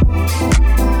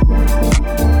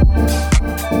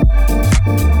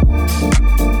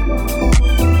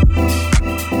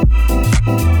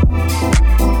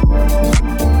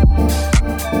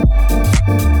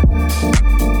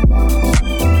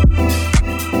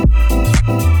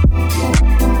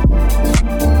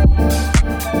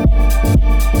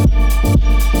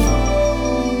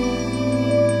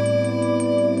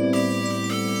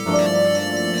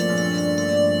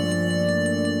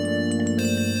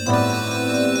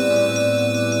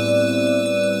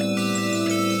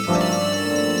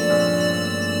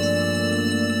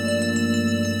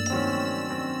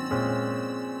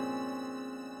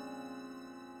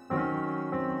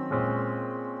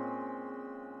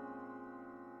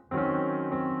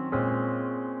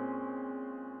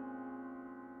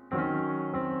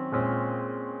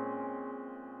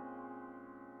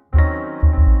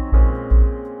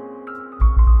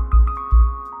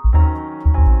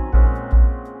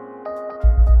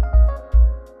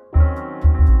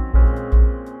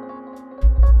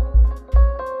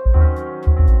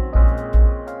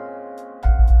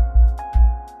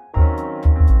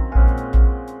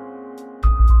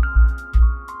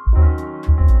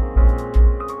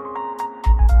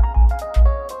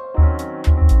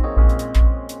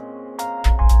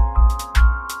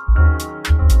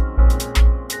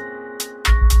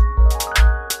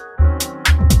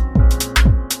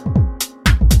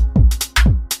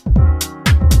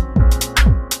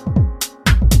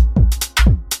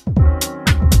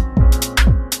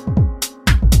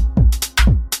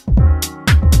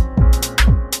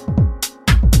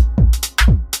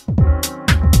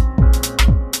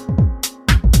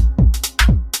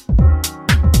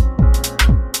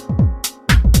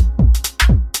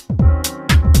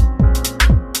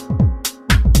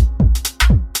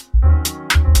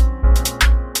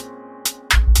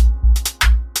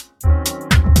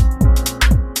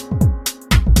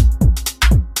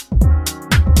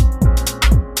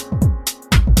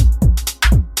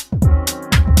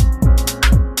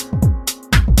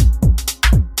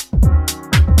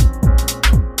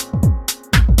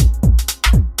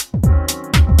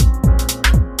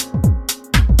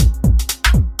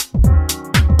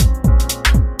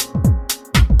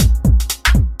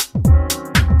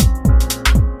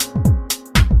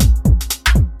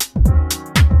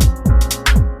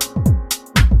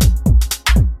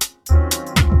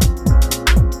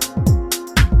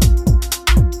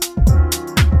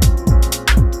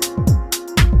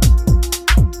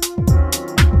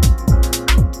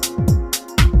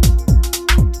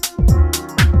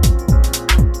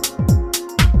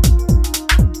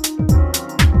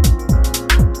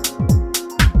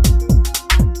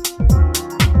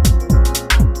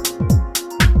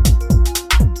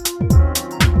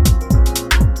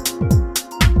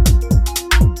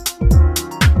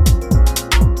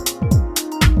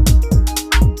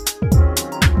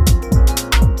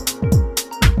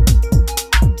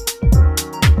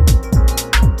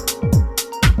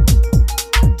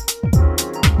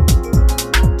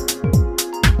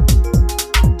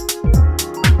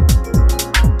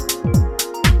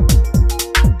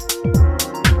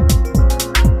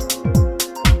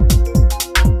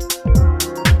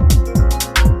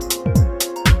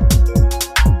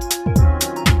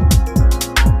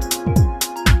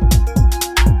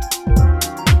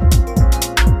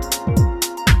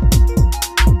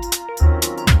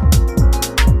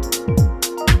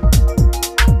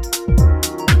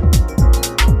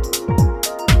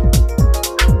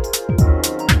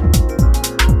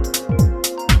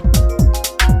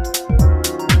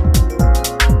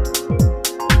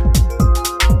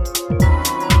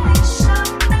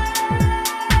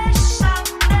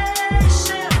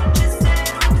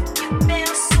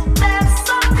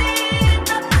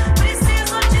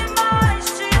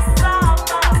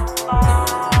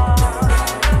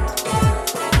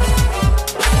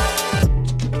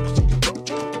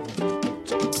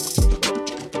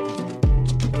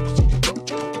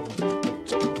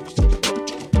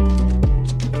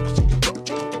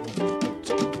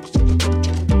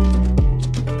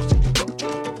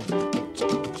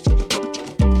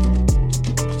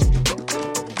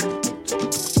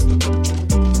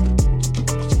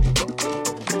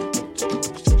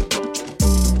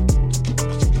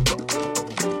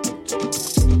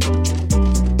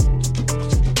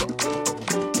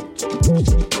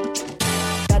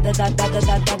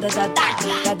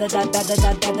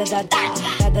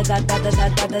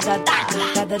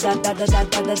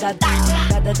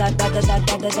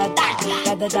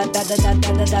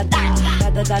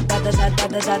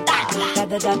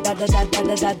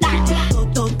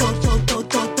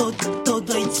 Tô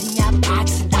doidinha pra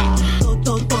te dar. Tô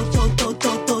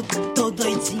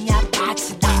doidinha pra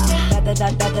te dar.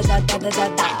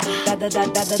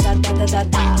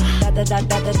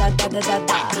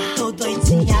 Tô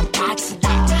doidinha pra te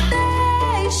dar.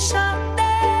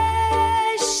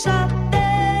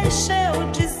 Deixa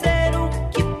eu dizer o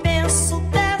que penso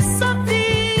dessa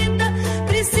vida.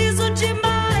 Preciso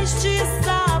demais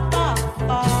desabafar.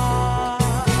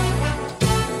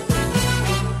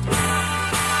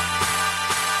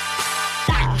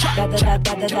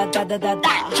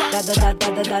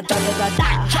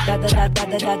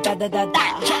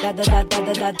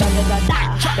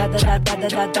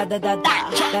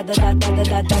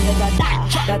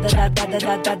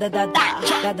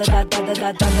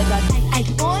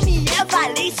 iPhone é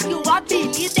valente que o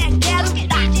apelido é quero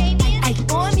dar.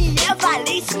 iPhone é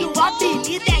valente que o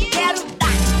apelido é quero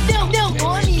dar. Meu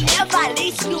nome é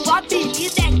valente que o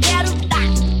apelido é quero dar.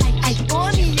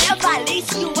 iPhone é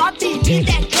valente que o apelido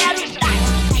é quero dar.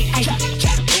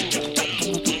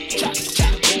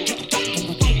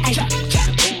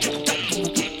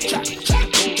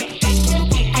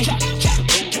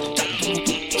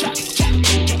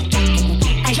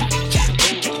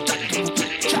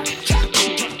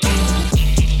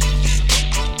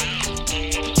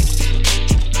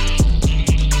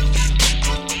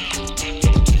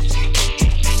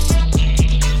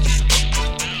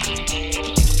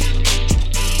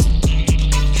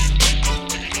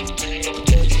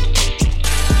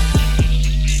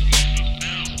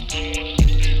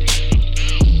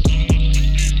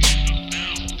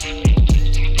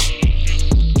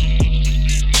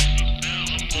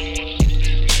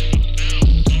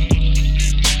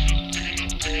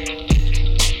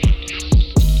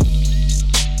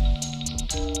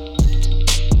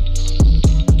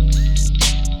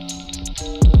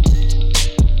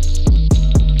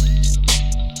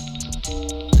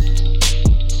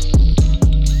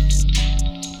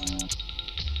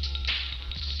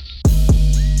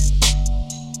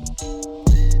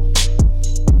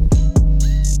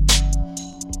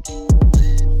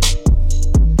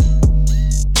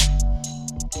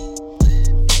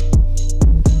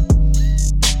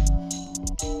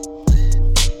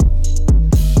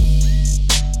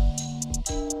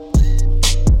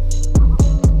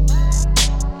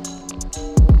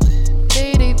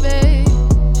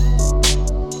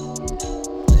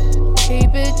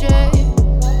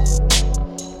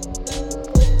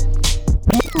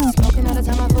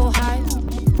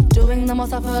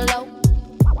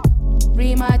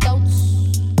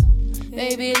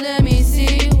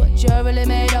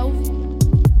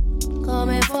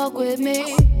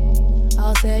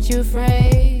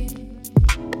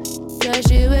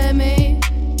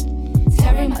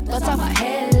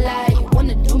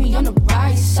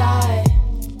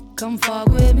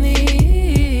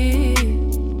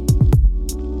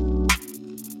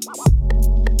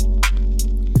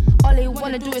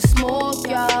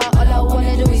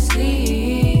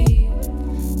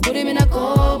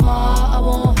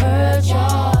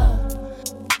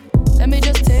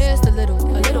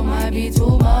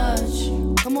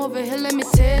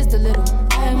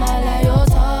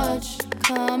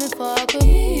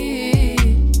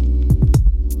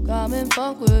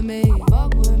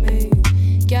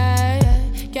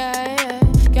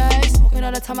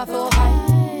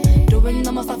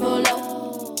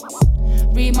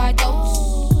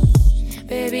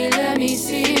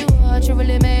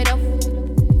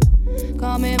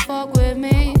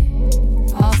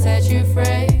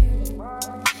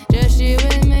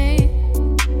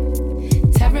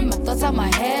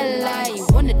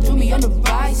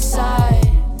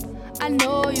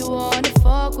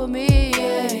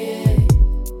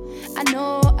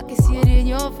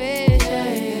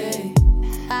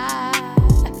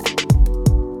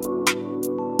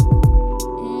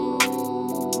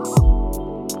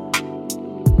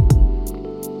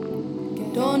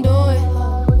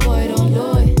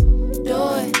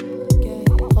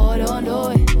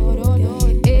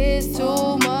 It's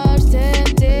too much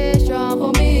temptation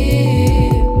for me.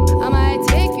 I might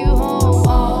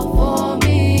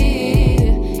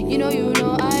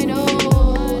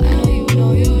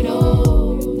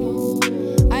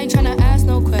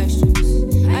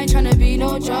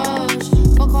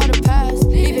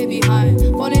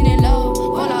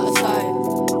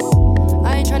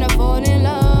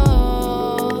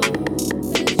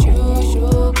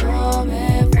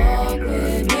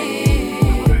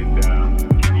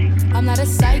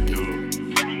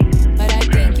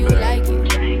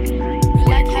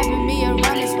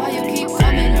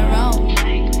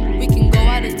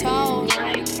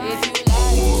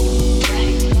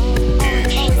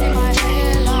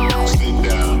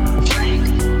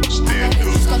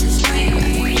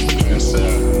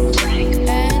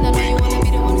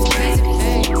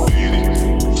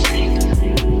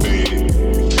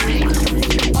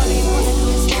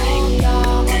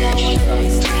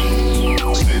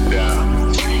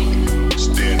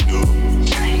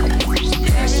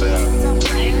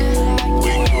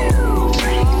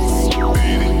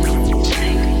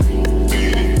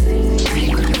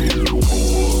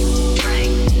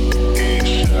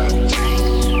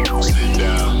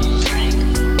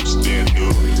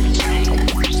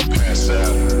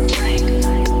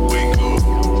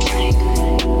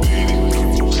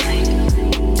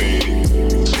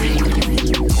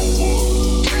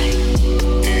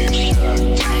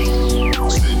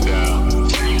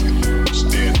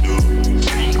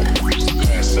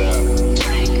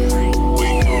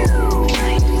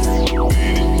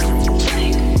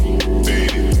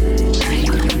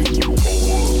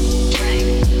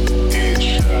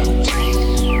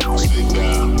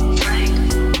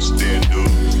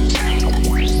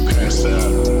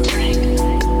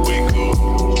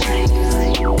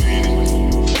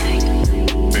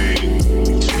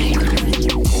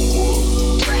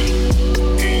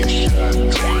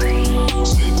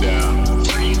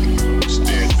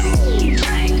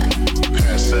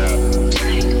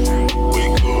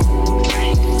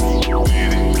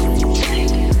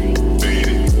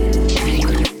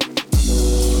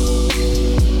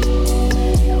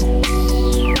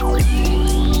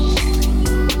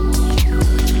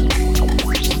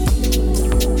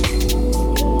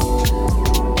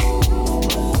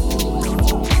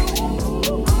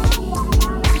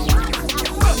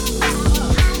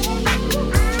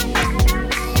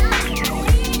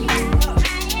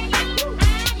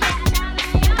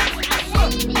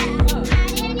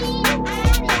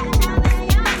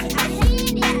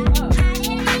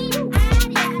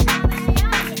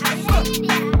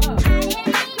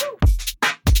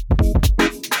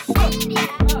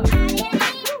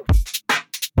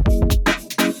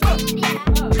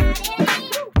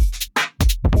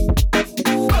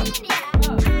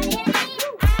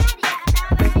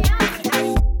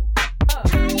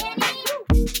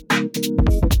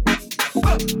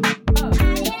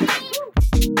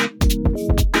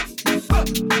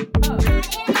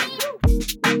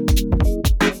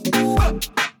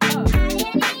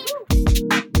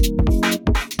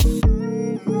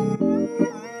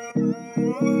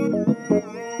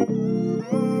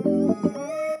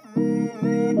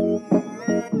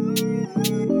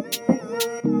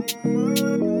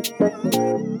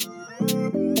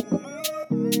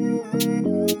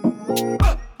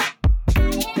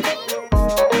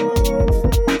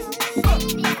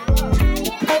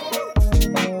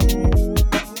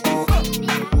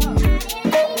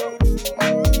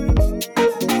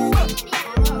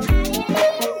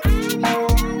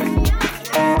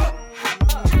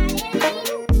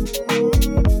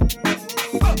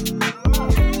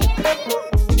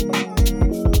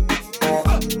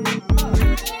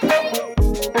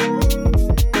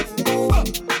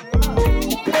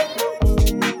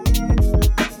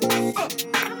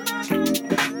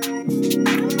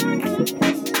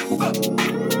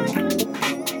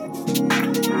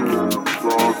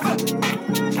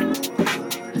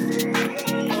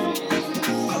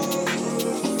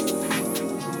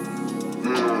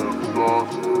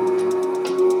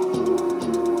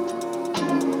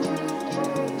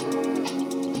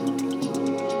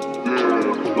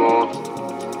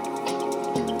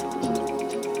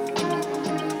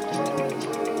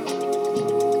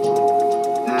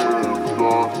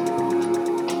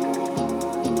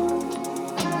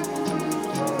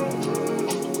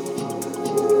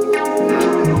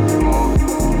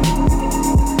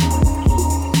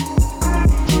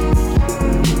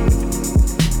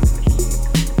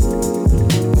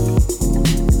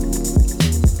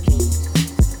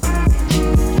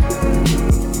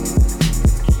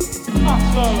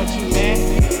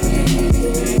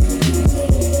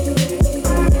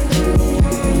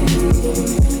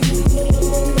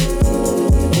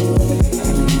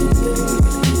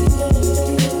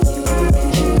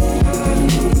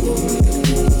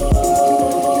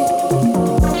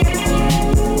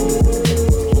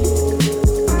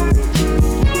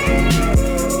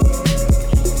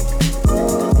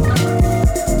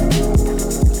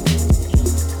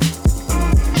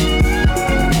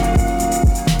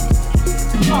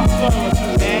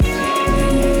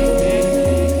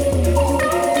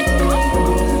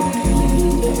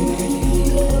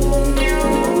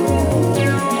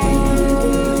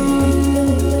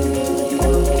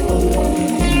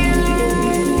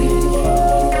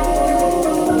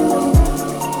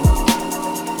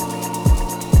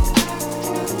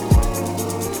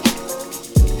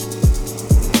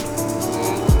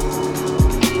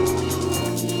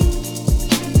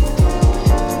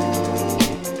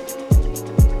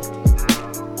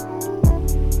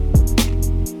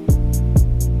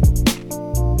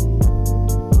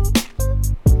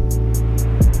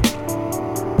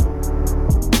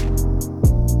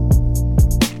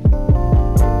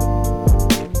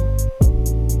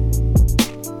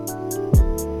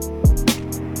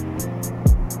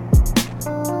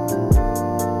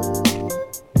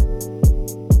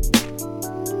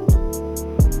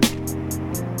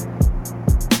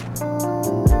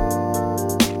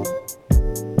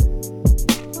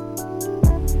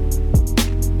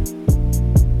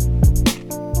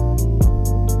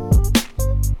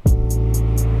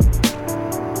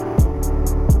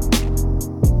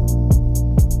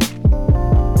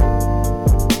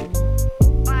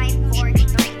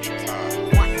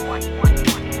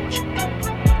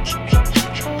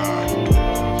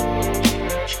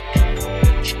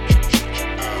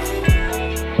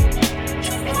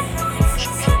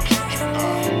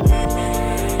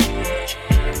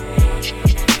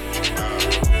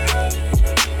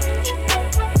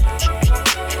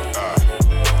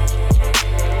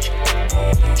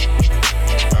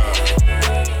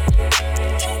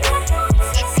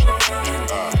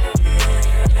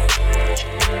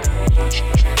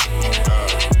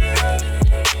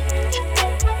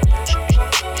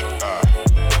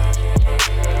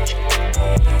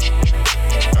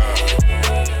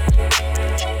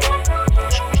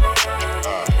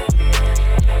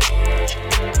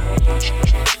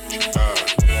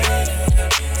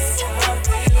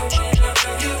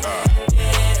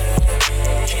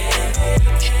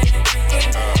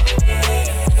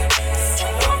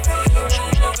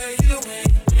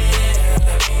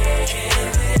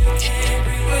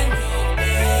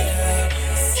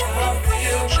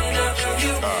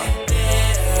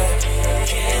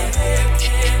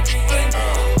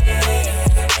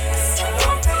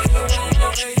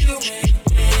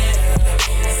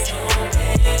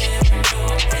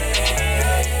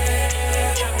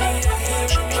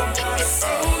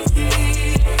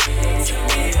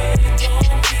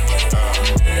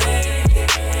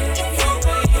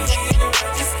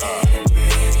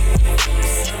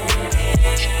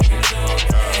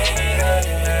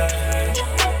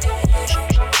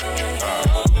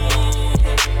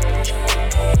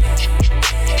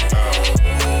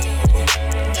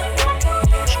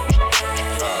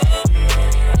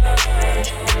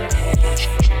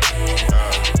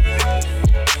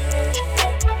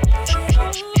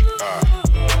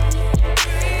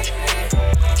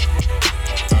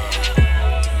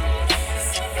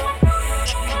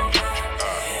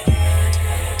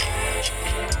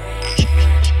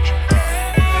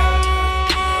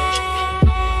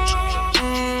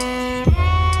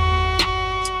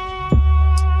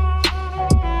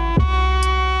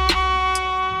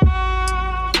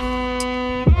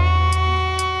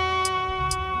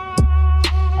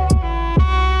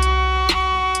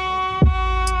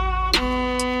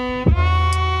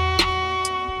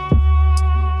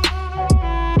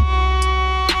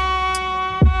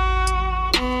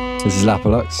This is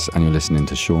Lapalux, and you're listening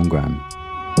to Sean Graham.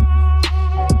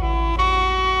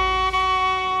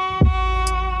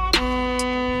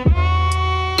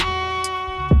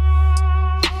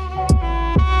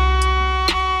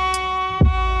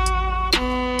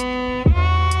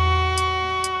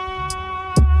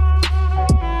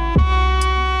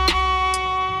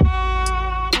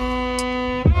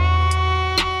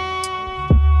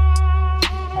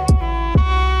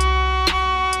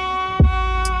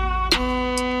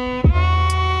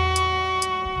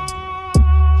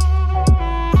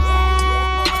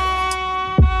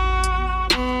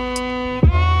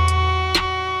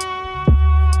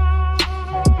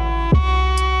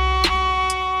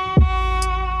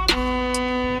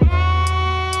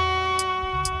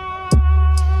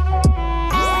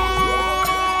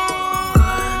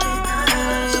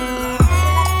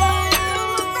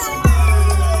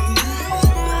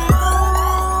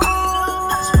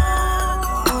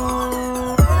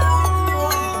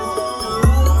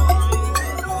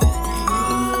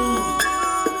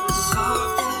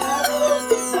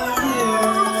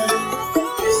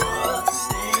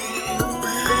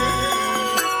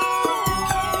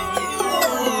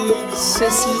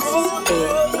 Ceci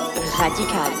est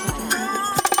Radical.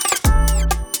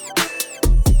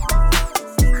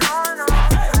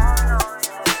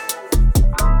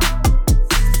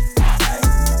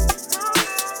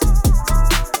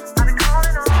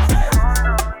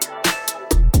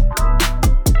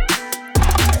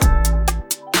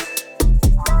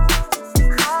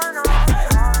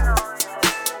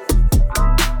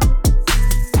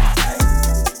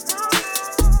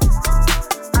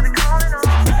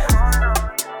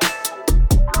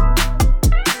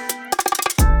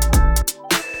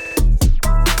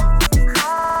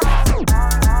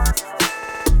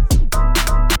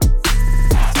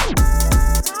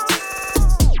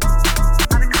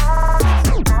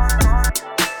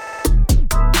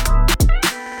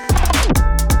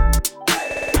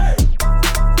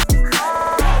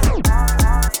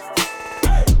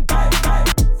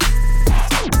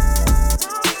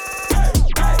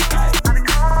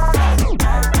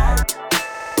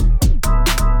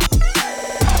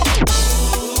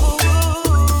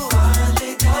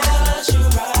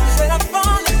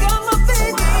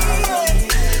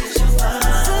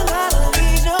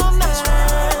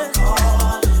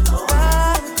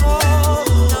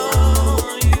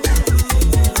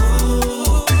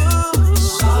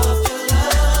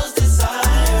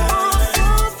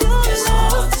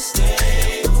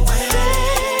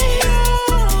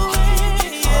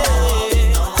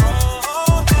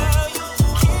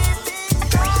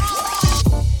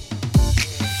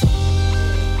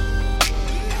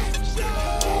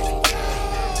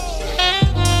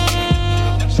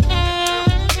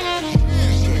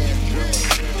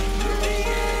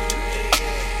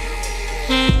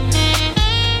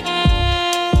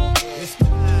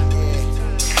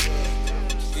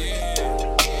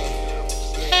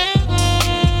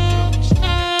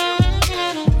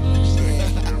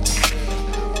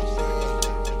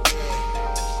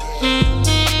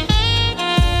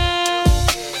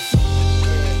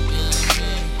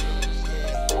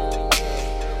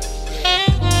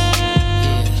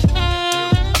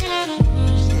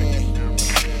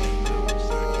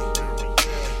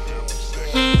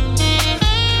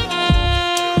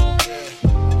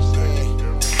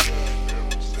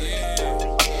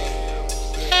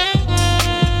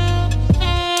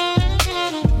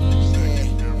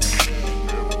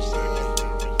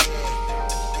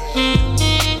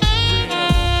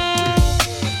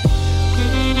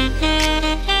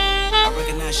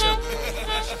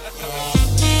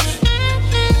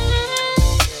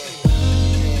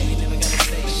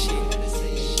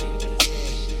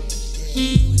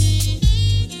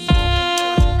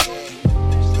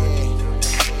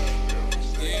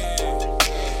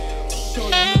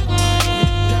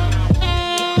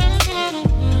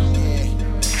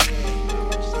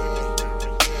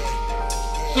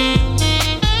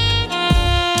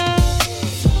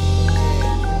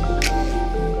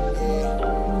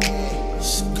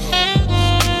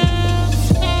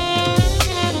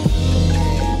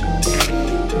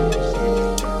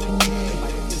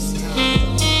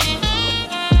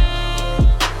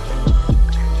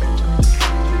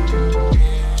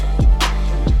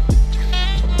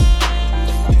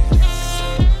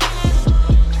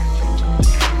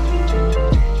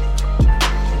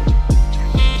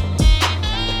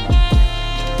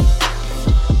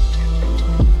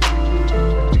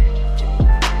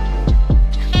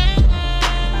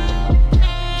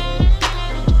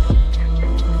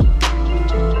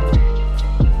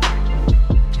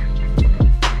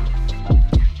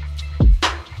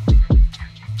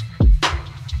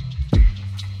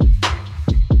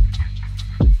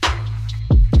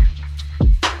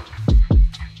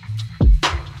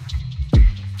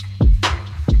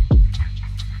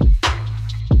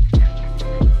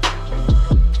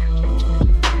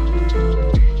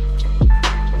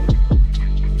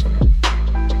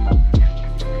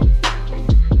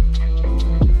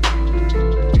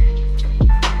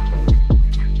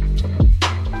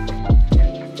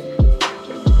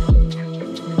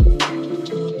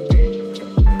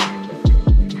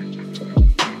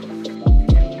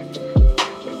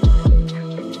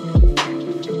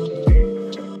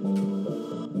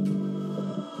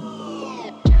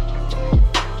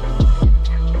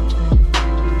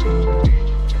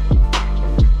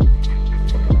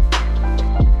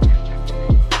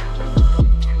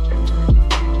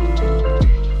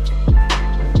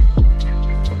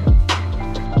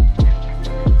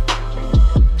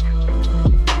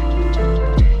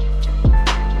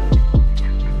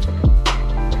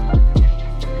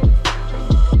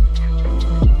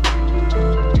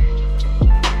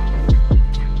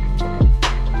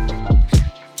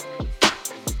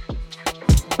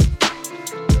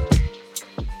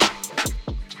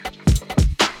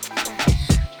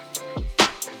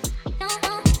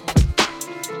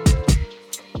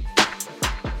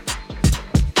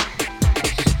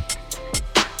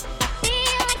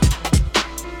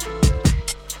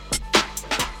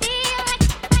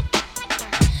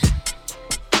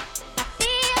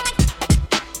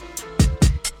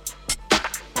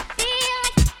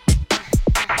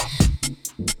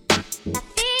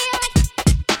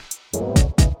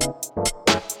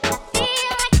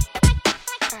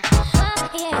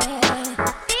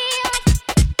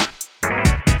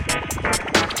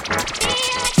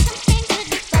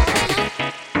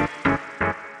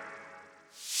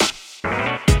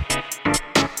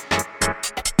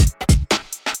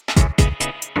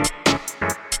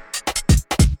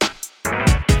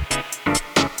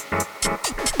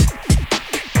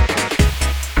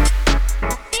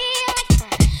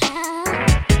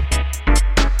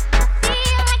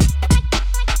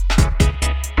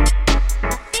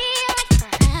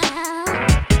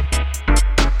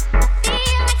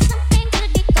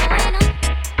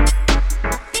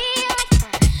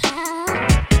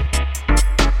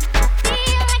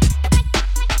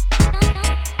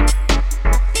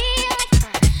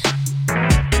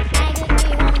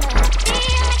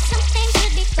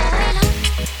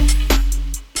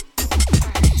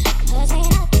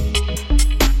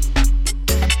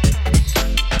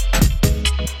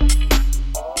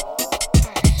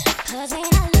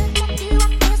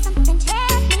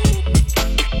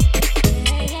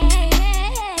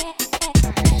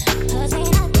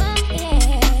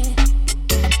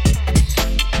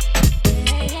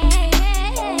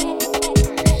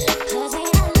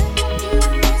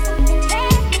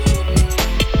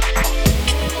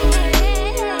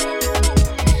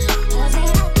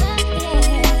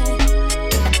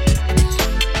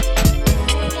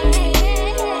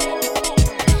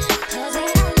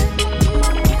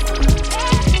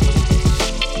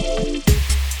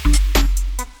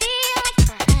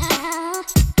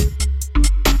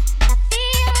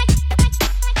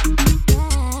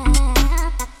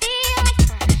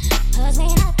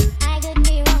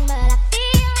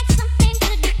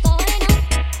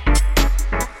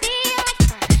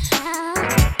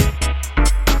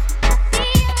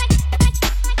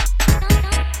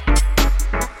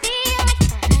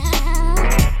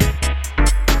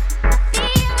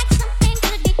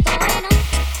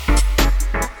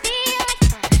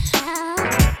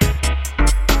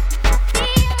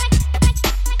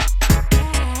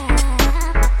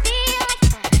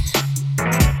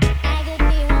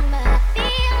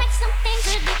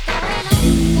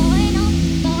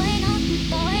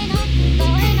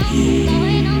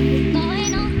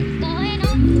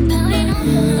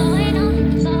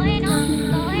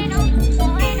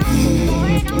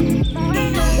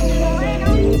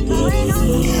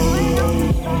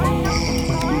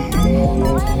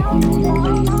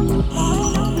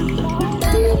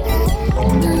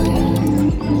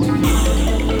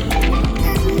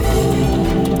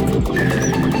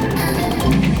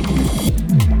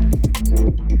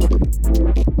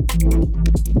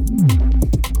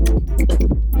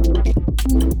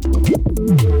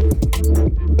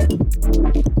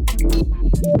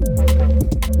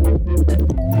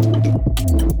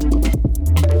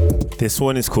 This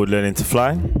one is called Learning to Fly,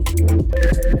 and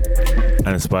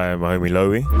it's by my homie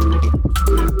Lowy.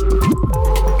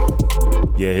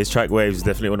 Yeah, his track Waves is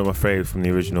definitely one of my favourites from the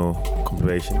original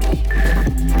compilation.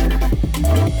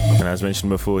 And as mentioned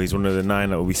before, he's one of the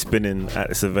 9 that will be spinning at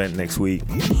this event next week.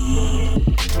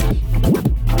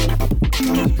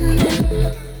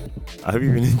 I hope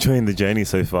you've been enjoying the journey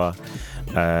so far.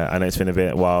 I know it's been a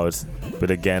bit wild, but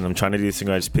again, I'm trying to do this thing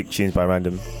where I just pick tunes by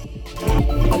random.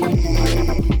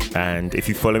 And if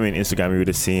you follow me on Instagram, you would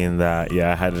have seen that,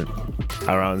 I had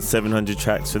around 700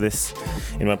 tracks for this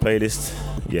in my playlist,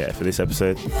 for this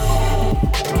episode.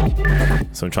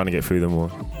 So I'm trying to get through them all.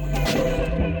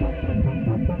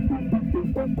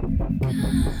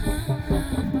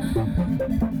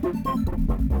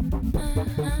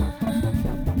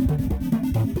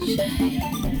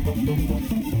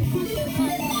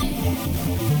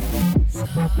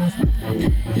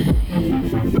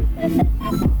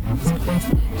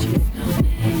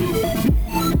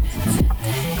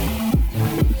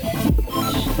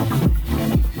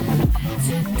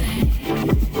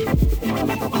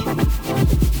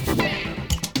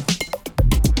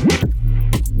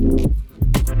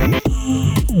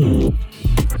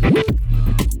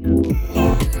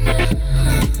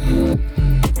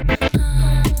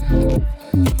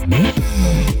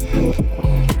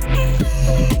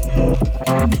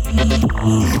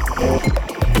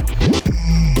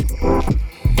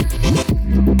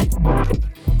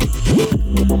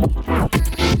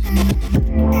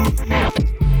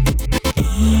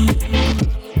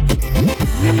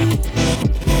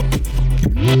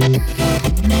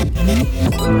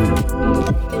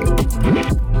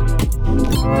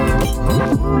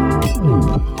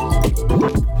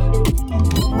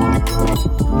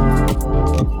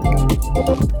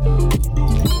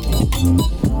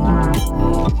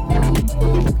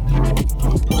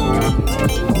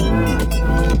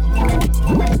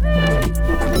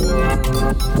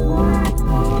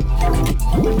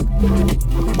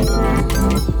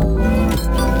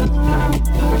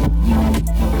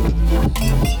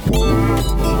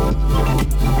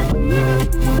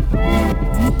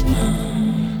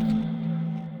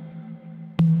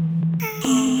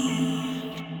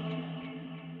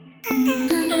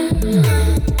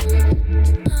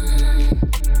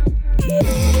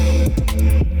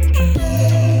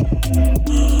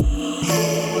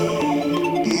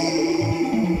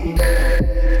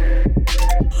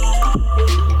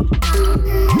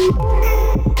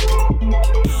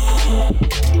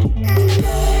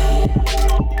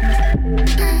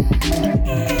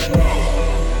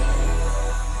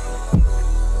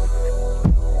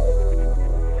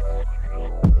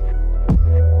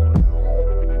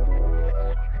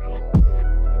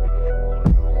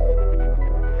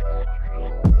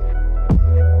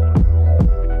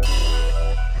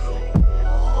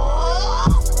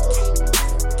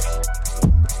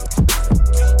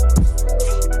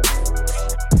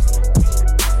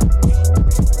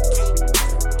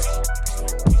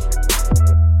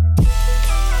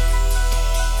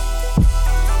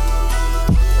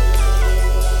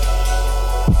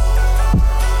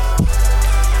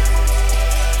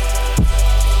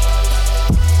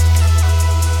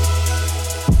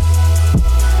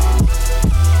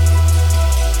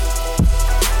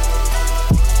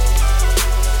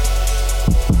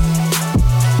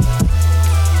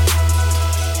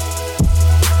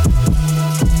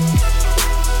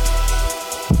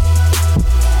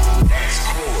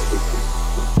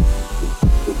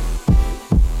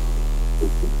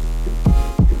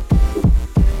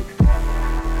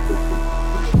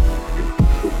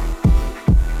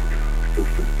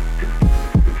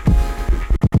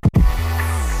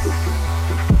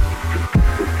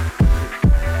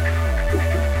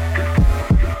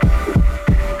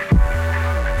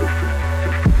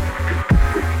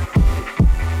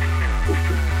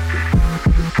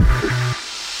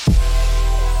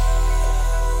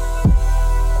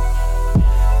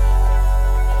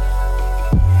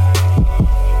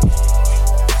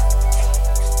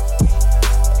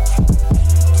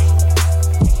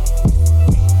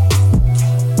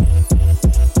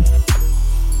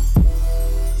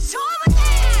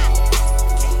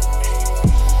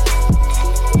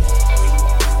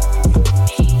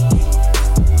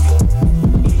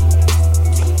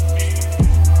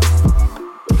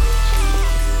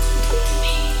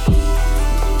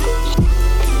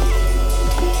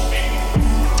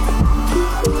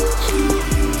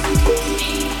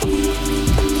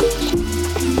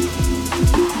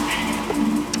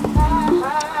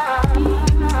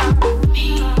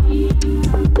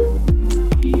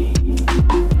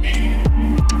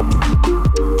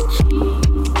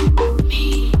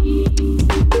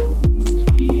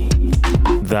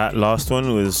 last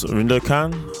one was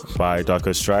Rindokan by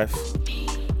Darko Strife.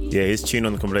 Yeah, his tune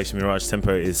on the compilation Mirage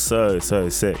Tempo is so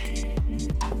sick.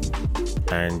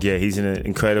 And yeah, he's an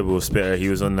incredible spitter. He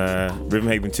was on Rhythm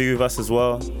Haven 2 with us as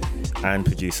well, and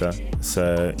producer.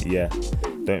 So yeah,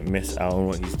 don't miss out on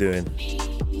what he's doing.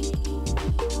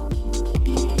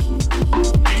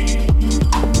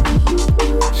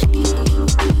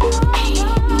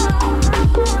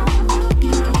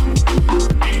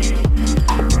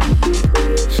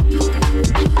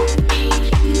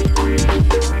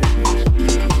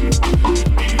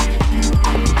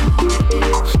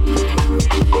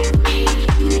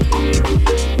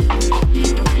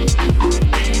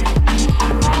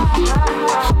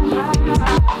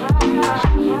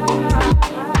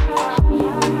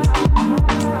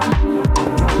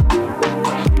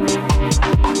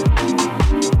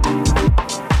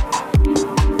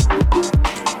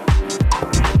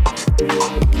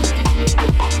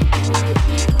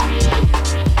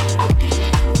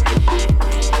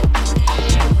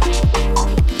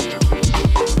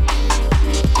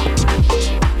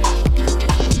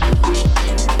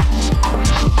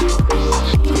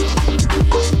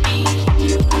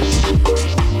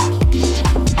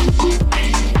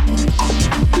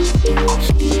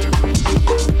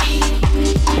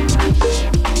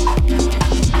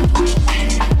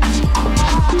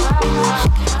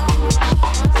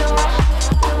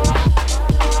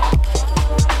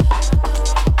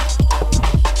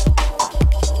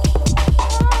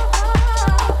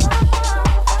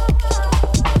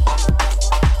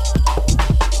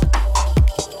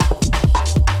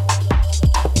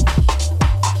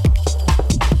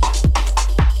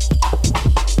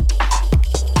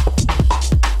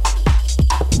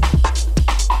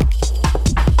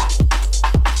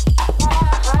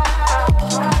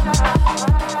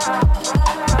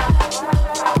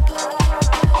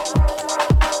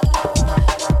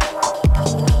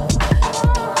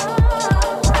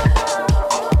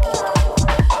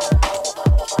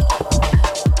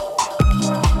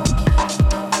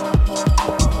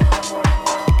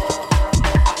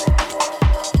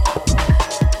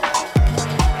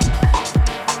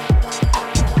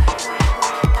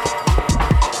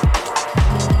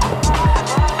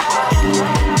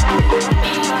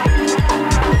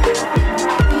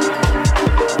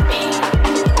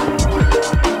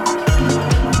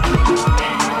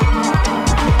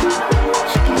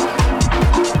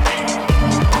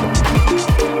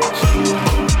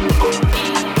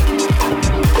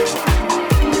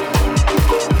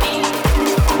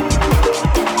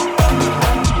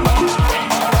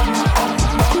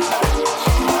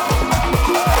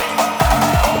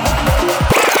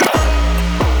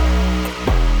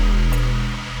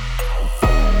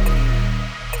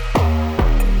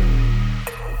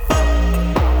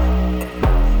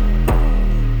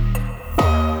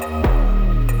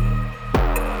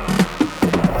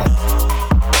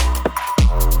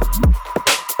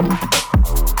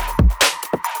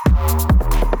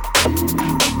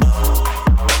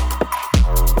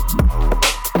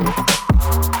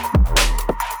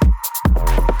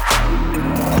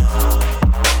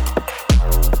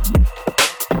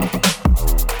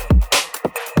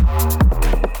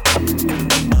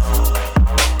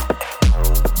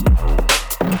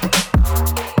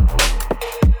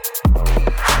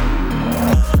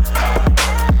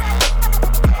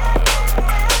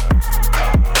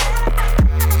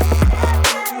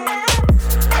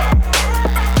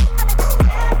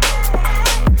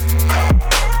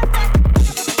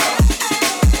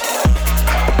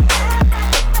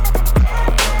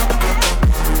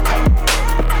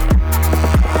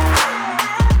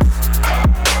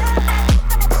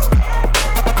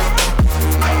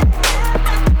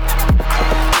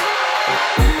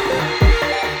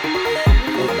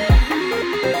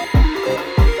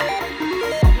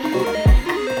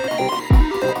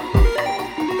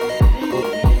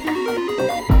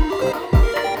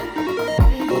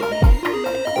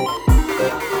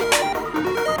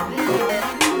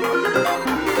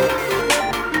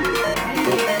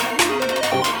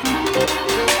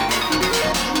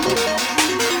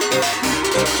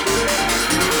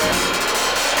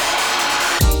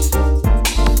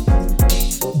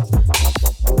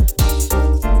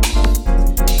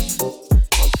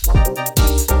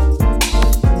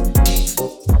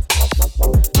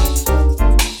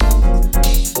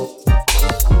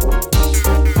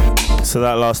 So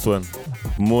that last one,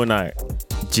 Moonlight,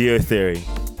 Geotheory,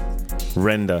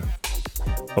 Render,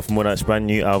 off Moonlight's brand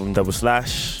new album Double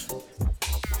Slash.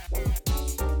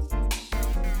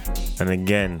 And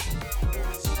again,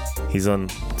 he's on.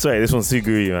 Sorry, this one's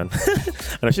Suguru, man.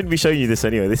 And I shouldn't be showing you this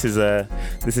anyway. This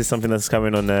is something that's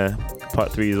coming on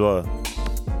part 3 as well.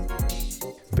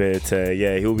 But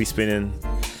yeah, he'll be spinning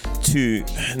 2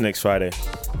 next Friday.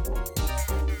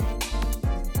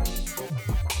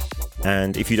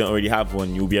 And if you don't already have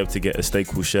one, you'll be able to get a Stay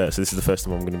Cool shirt. So this is the first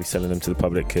time I'm going to be selling them to the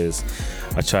public, because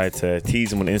I tried to tease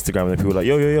them on Instagram and people were like,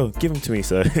 yo, give them to me.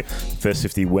 So first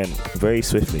 50 went very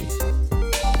swiftly.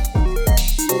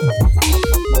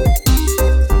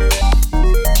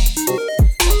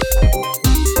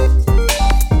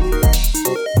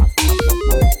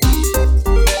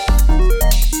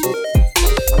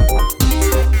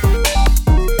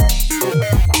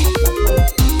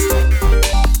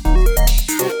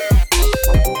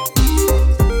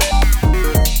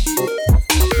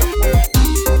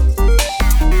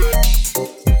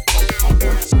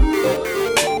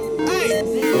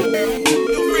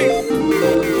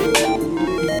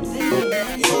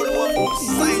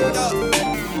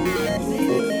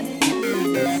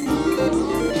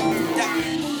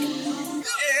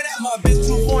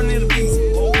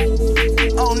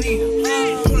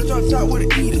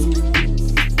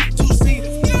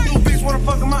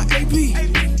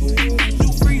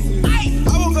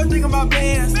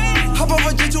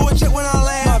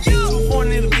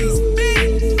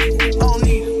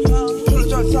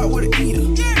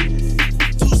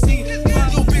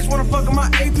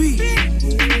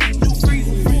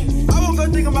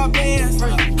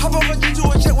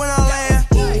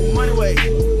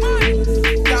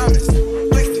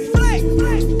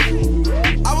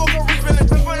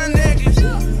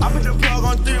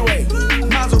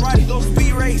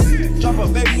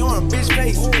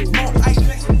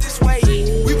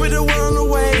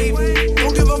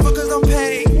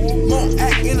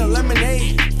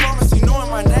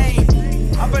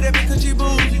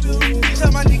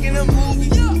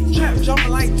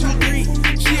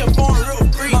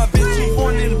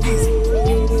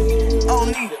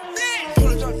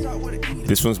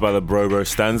 This one's by the Bro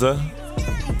Stanza,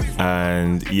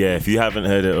 and yeah, if you haven't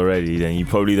heard it already, then you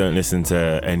probably don't listen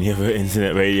to any other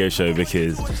internet radio show,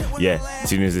 because yeah, as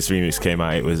soon as this remix came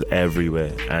out, it was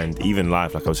everywhere, and even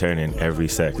live, like I was hearing it in every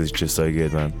set, because it's just so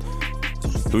good, man.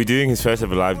 He'll be doing his first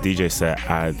ever live DJ set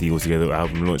at the Altogether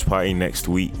album launch party next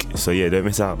week, so yeah, don't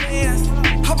miss out.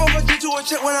 Hop over, get you a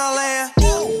check when I land.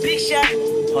 Big shot.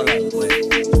 Hold up,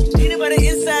 wait. Peanut butter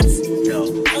insides.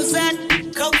 No. Outside.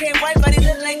 Cocaine, white body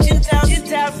look like chin top. Chin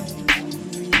top.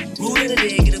 Rule of the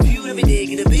day, get a view every day.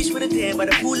 Get a bitch with a tan by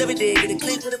the pool every day. Get a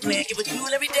click with a plan, give a tool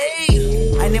every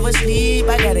day. I never sleep,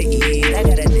 I gotta eat, I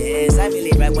gotta dance. I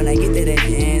really rap when I get to the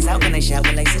dance. How can I shout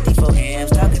with like 64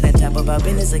 amps? Talking that top about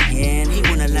business again. He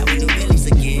wanna lot with new Billies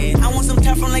again. I want some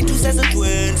top from like 2 sets of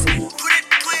twins.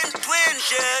 Twins,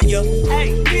 yeah, yo.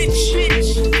 Hey,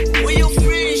 bitch, where your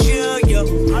friends, yeah, yo.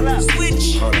 Hold up,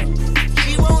 switch. Hold up.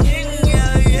 She won't hit,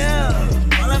 yeah.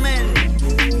 Parliament,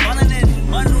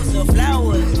 one who's of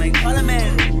flowers, like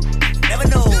Parliament. Never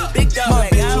know, big dog my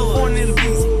like ours. Born in the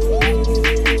beast.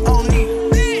 On me,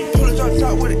 pull a drop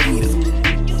top with a eater.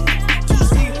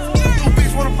 2-seater, new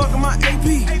bitch wanna fuck in my AP.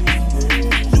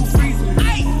 New freezer,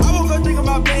 I woke up thinking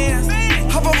about bands.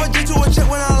 Hop over, get to a check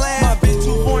when I land. My bitch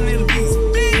too born in the beast.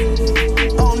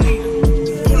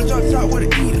 With a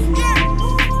eater.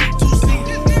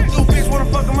 2-seater. New bitch wanna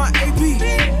fuck in my AP.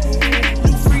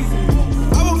 New freezer.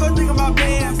 I woke up thinking about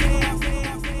bands.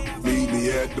 Meet me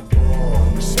at the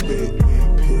bar. Respect me,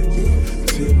 pimpin'.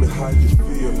 Tell me how you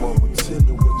feel, mama. Tell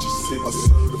me what you see. A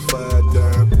certified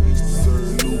dime piece. Sir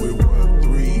Louis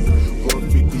 1-3.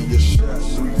 150 a shot.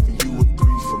 3 for you and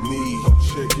 3 for me. I'm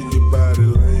checking your body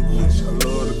language. I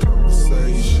love the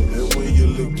conversation. And when you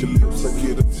lick your lips, I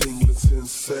get a tingling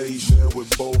sensation.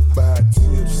 With both body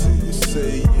tipsy, you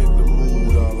say you in the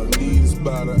mood. All I need is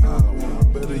about an hour.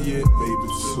 Better yet, maybe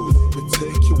 2. Let me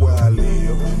take you where I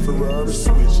live. Ferrari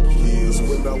switch gears.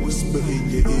 When I whisper in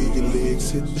your ear, your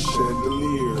legs hit the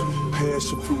chandelier.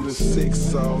 Passion, fruit, and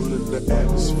sex all in the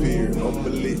atmosphere. I'm a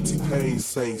litty pain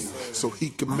saint, so he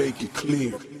can make it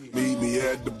clear. Meet me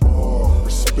at the bar.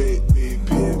 Respect me,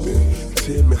 pimpin'.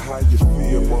 Tell me how you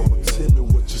feel, mama. Tell me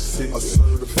what you see. A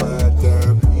certified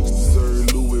dime piece, Sir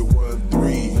Louis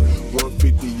 1-3.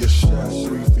 150 a shot,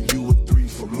 3 for you and 3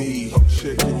 for me. I'm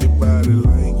checking your body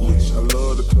language. I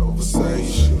love the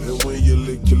conversation. And when you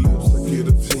lick your lips, I get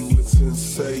a tingling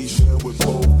sensation. With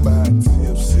both body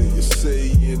tipsy, you say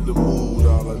you in the mood.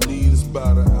 All I need is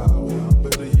about an hour.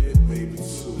 Better yet, maybe 2.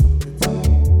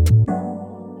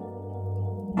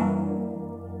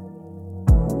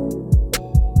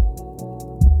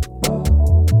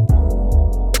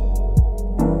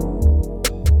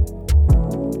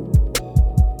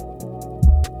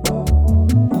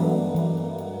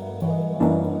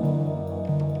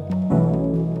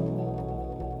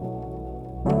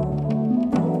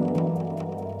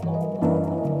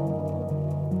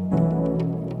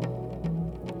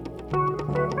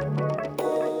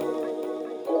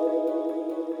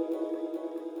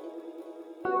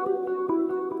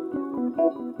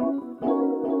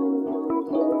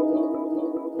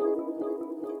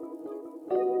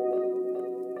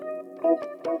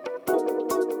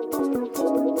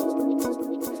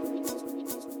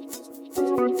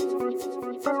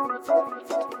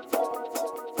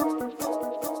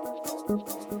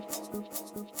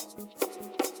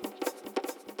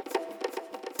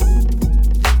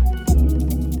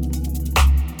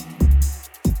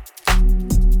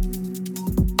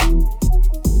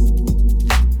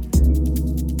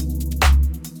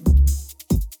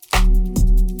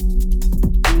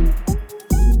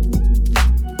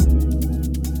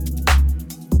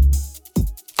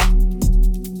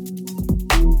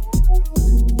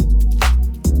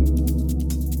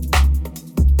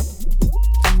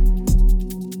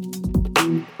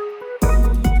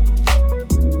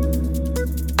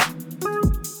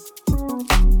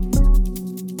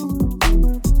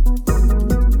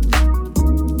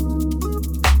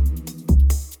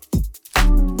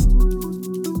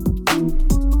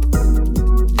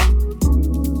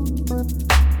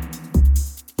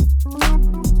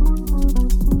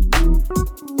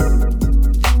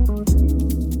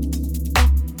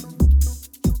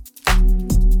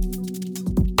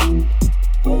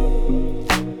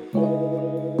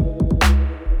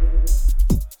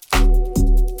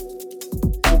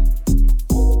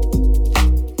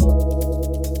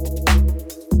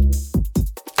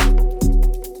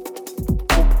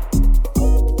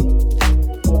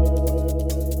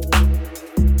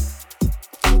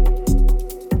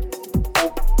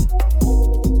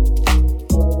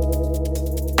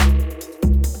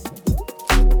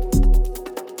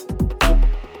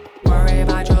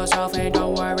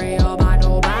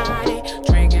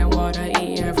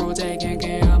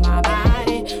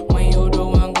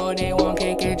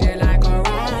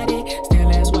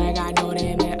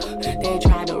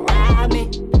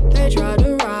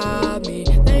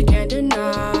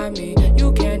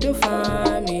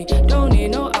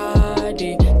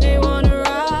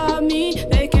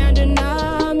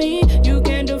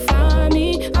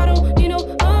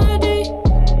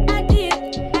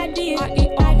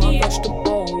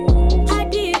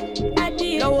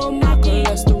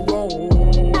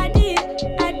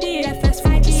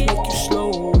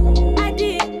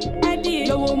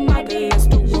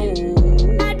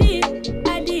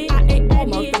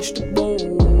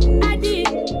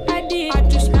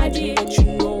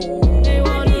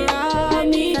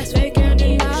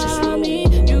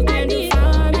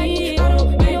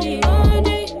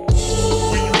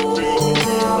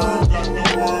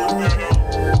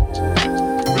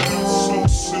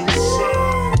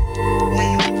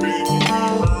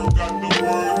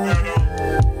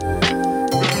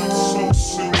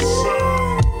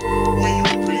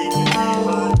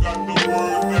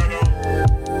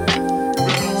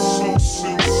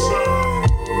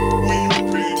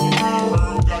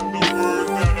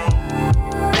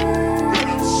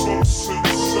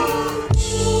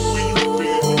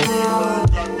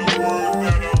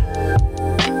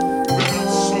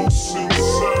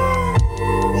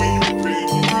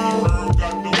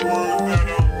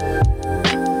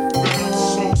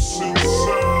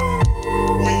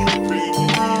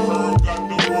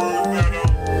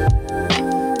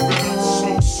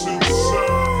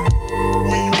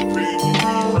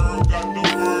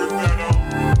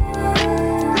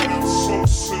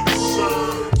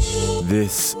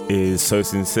 This is So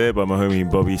Sincere by my homie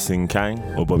Bobby Sing Kang,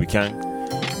 or Bobby Kang.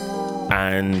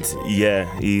 And yeah,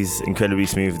 he's incredibly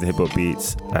smooth with the hip hop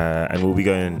beats. And we'll be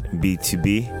going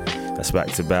B2B. That's back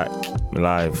to back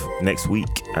live next week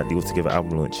at the Altogether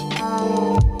album launch.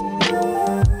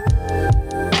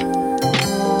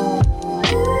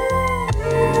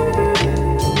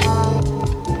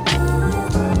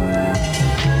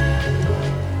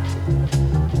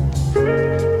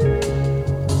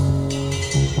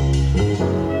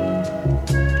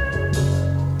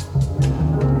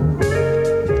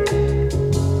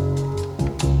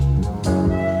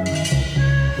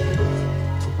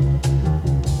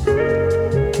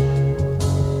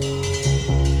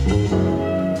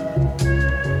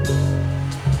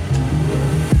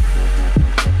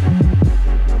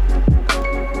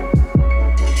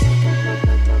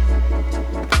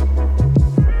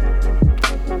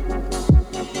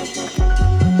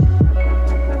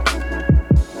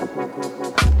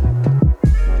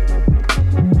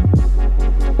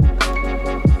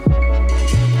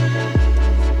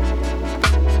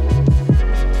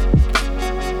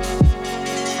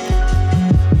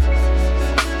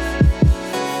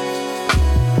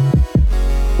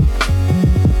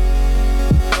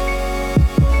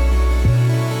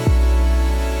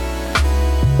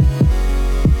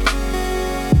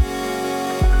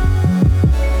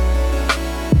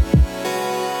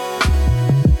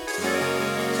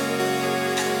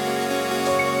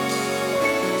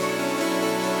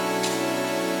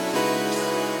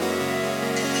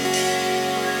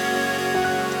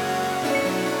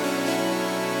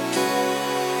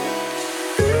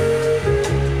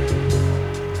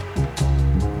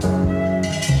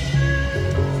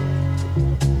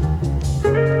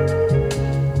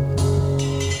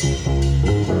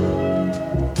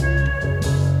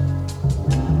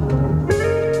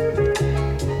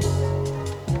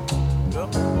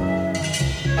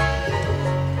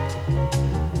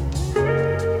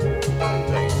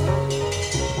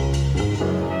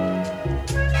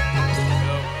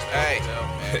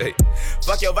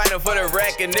 Mark your vinyl for the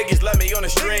rack and niggas love me on the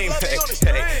stream.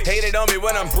 Hated on me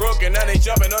when I'm broke and now they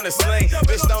jumping on the sling.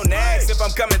 Bitch, don't ask if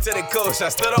I'm coming to the coast. I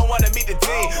still don't wanna meet the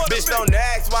team. Bitch, don't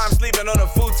ask why I'm sleeping on a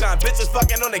futon. Bitches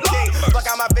fucking on the king. Fuck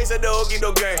out my face at the Okie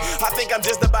doke game. I think I'm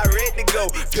just about ready to go.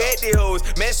 Petty hoes,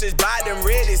 message by them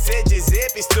ready. Said just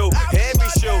hippie still. Heavy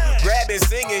show. Grabbing,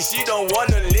 singing, she don't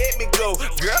wanna let me go.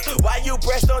 Girl, why you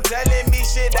pressed on telling me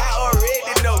shit I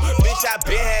already know? Bitch, I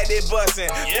been had it bustin'.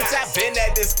 Bitch, I been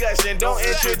that discussion. Don't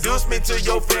introduce me to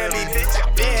your family. Bitch, I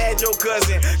been had your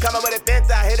cousin. Coming with a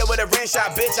fence, I hit her with a rim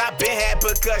shot. Bitch, I been had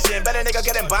percussion. Better nigga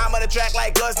getting bomb on the track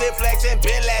like Gus did flex and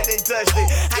Bin Laden touched it.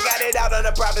 I got it out on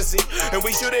the prophecy, and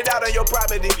we shoot it out on your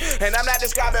property. And I'm not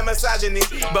describing misogyny,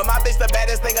 but my bitch the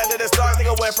baddest thing under the stars.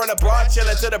 Nigga went from the broad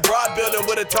chillin' to the broad building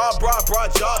with a tall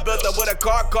broad jaw built up with a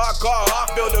car off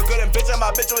filter. Couldn't picture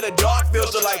my bitch with a dark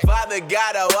filter. Like Father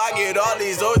God, how I get all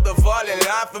these hoes to fall in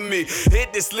line for me.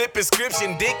 Hit the slip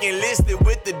prescription, dick enlisted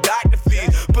with the doctor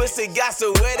fees. Pussy got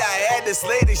so wet I had to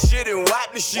slay the shit and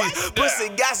wipe the sheets. Pussy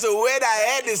got so wet I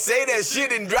had to say that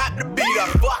shit and drop the beat. I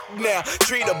fuck now,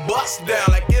 treat a bust down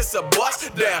like it's a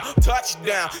bust down.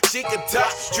 Touchdown, she can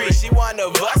touch street, she one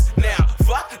of us now.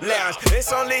 Fuck lounge,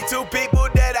 it's only two people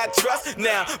that I trust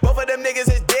now. Both of them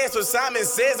niggas is dead, so Simon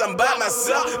says I'm by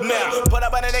myself now. Put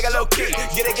up on a nigga low key,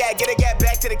 get a gat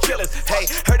back to the killers. Hey,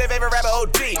 heard of favorite rapper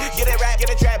OD, get it rap, get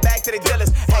a trap back to the dealers.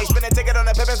 Hey, spin a ticket on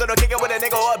the pippin', so don't kick it with a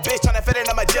nigga or a bitch tryna fit in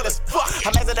on my jealous. Fuck,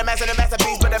 I'm master the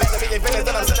masterpiece, but the masterpiece ain't finished,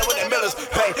 then I'm sitting with the Millers.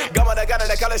 Hey, gun with a gun and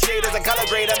the color shade is a color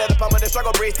grade under the pump of the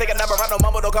struggle breeze. Take a number, I no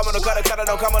mumble, no coming, no cutter,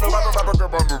 no coming, no rubber.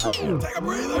 Take a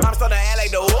breather. I'm starting to act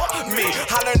like the me.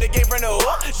 I learned the game from the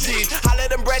G's. I let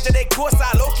them branch to their course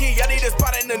side low key. I need a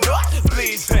spot in the north,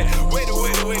 please. Hey, wait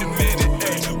a minute.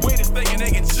 Hey, wait a steak and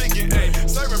egg and chicken. Hey,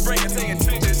 serving break and taking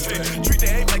tennis. Hey, treat the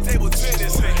ape like table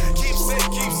tennis. Hey, keep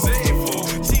saying fool.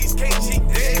 Cheesecake, she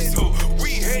dead fool.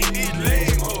 We hate these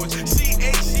lame hoes. She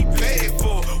ate, she paid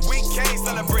for. We can't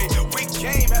celebrate. We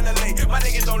came hella late. My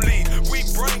niggas don't leave. We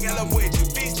bring hella weight.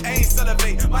 Feast ain't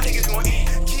celebrate. My niggas gon' eat.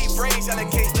 Keep range,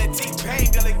 allocate. Let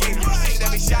T-Pain delegate. See that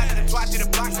we shot in the twat to the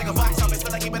box. Take a box off it.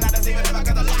 Still like keeping out the same. If I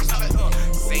got the locks of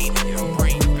it. Same in your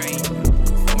brain, babe.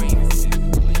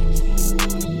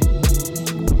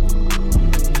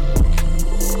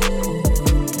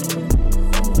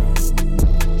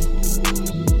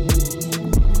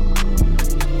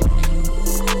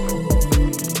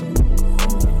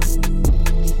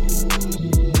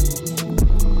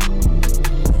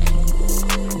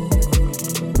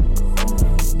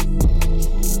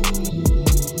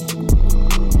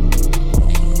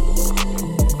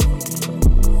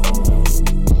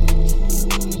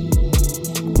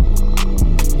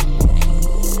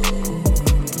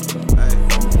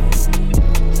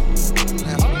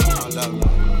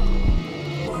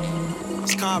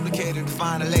 Complicated to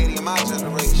find a lady in my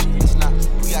generation. It's not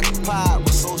preoccupied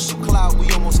with social clout.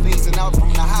 We almost phasing out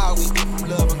from the highway. From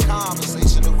love and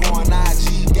conversation to going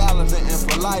IG, gallivanting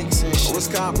for likes and shit. Oh, it's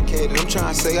complicated. I'm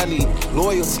trying to say I need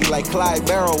loyalty like Clyde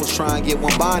Barrow was trying to get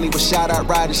one. Bonnie was shot out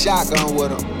riding shotgun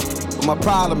with him. But my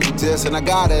problem is this, and I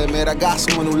gotta admit, I got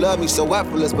someone who love me so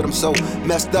effortless, but I'm so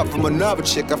messed up from another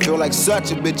chick. I feel like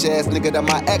such a bitch ass nigga that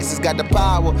my ex has got the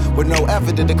power with no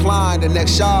effort to decline the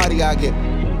next shawty I get.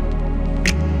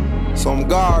 So I'm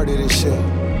guarded and shit.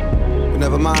 But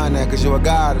never mind that, cause you're a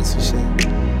goddess and shit.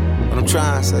 What I'm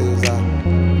trying to say is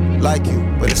I like you,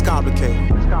 but it's complicated.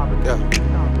 Yeah.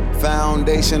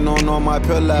 Foundation on all my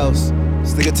pillows.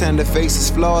 Stick a tender face is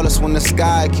flawless when the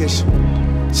sky kiss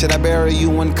you. Should I bury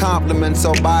you in compliments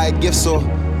or buy a gift or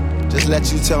just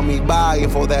let you tell me bye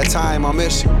and for that time I'll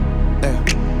miss you?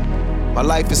 Yeah. My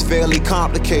life is fairly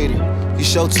complicated. You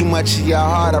show too much of your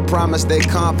heart, I promise they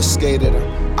confiscated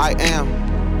her. I am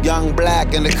young,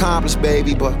 black, and accomplished,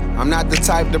 baby, but I'm not the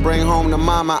type to bring home to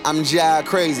mama. I'm jive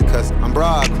crazy, cause I'm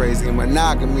broad crazy, and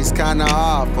monogamy's kinda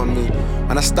hard for me.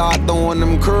 When I start throwing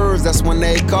them curves, that's when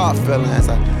they caught feelings.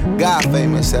 I got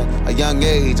famous at a young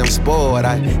age, I'm spoiled.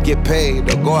 I get paid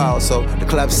to go out, so the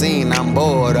club scene I'm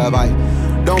bored of. I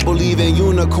don't believe in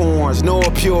unicorns, nor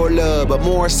pure love, but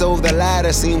more so the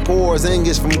latter seen pores,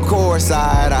 English from core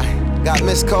side. I got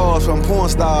missed calls from porn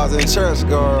stars and church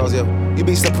girls, yo. You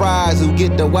be surprised who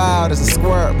get the wildest and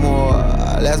squirt more.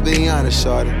 Let's be honest,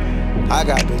 shorty. I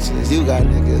got bitches, you got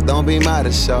niggas. Don't be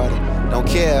modest, shorty. Don't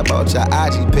care about your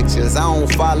IG pictures. I don't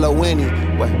follow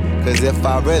anyway. Cause if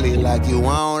I really like you,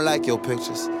 I don't like your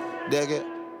pictures. Dig it?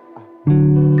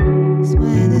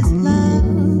 Swear this love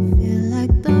feel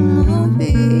like the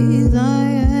movies. Oh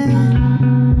yeah.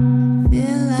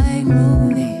 Feel like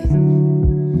movies.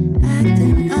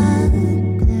 Acting up,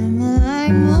 glamour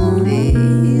like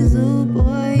movies. Oh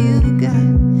boy, you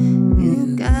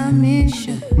got me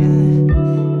shook.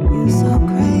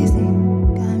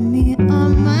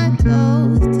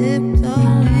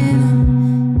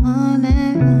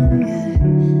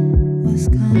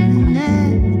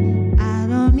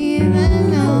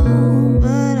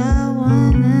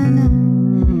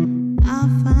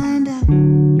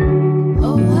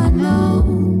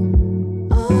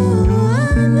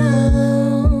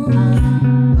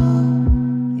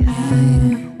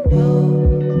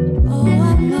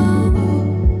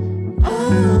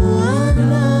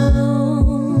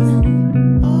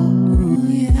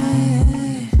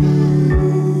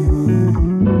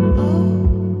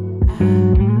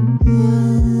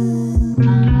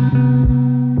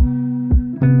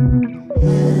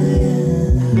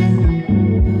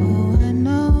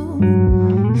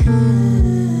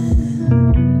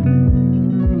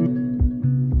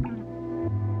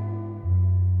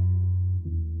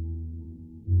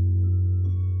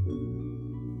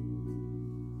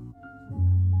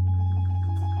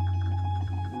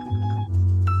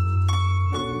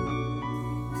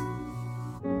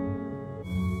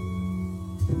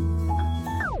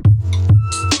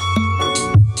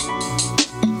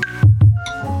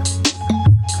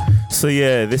 So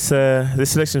yeah, this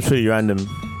selection's pretty random,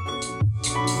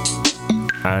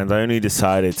 and I only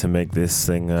decided to make this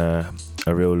thing a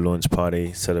real launch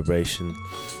party celebration,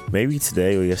 maybe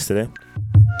today or yesterday.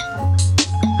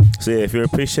 So yeah, if you're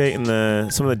appreciating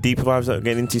some of the deeper vibes that I'm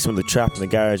getting into, some of the trap and the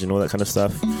garage and all that kind of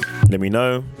stuff, let me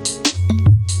know.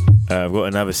 I've got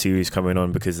another series coming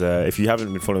on because if you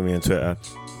haven't been following me on Twitter,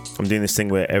 I'm doing this thing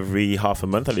where every half a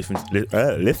month I listen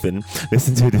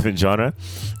to a different genre.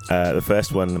 The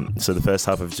first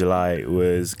half of July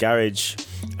was garage,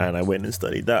 and I went and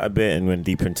studied that a bit and went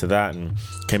deeper into that and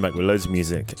came back with loads of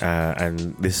music.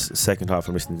 And this second half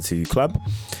I'm listening to club.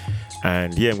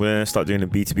 And yeah, I'm going to start doing a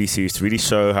B2B series to really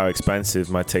show how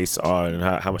expansive my tastes are and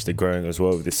how much they're growing as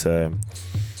well with this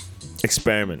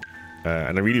experiment.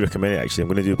 And I really recommend it, actually. I'm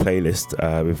going to do a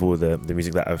playlist with all the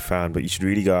music that I've found, but you should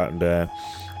really go out and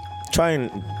try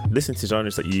and listen to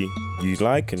genres that you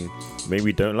like and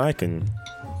maybe don't like, and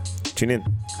tune in.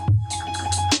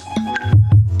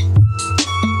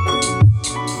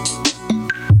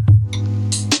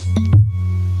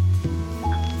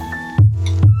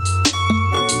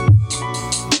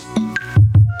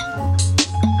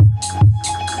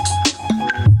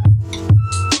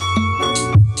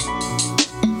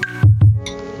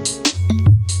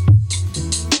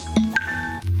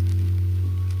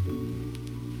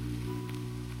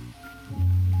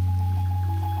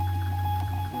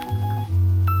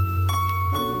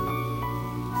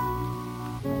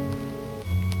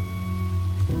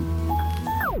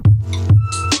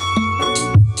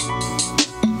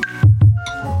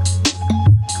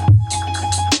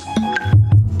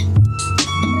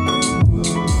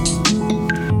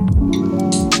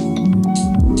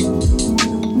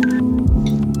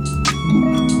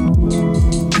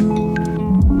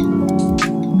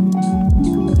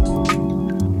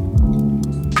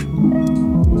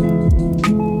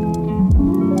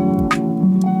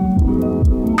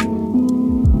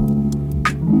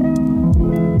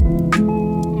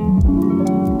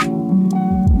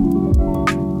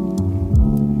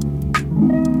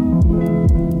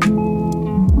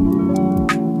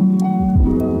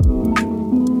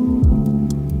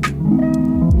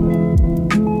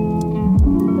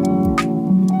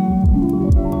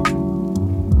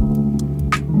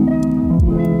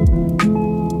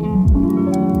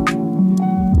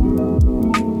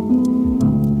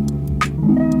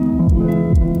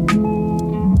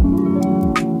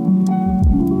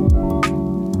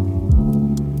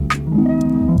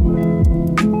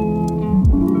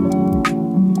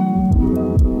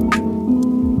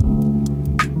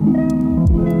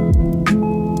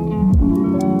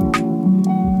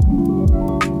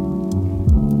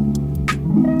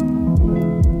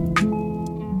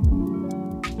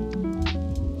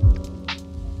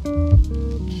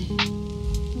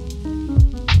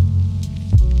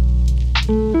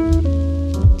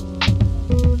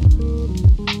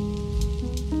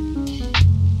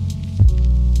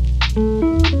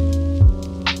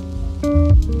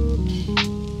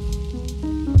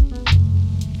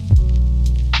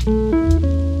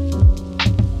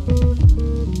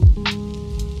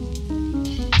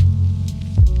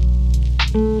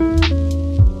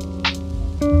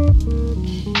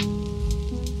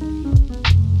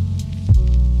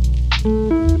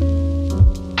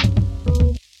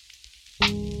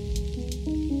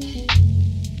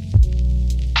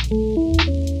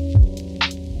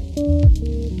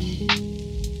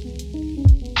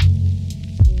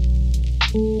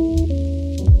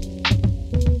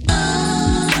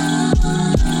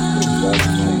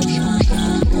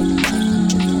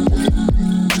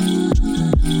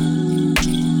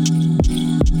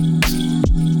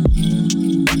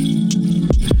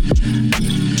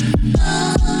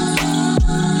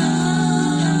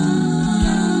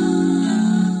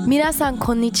皆さん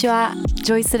こんにちは、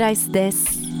ジョイスライスで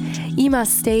す。今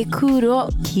ステイクールを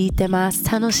聞いてます。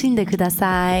楽しんでくだ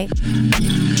さい。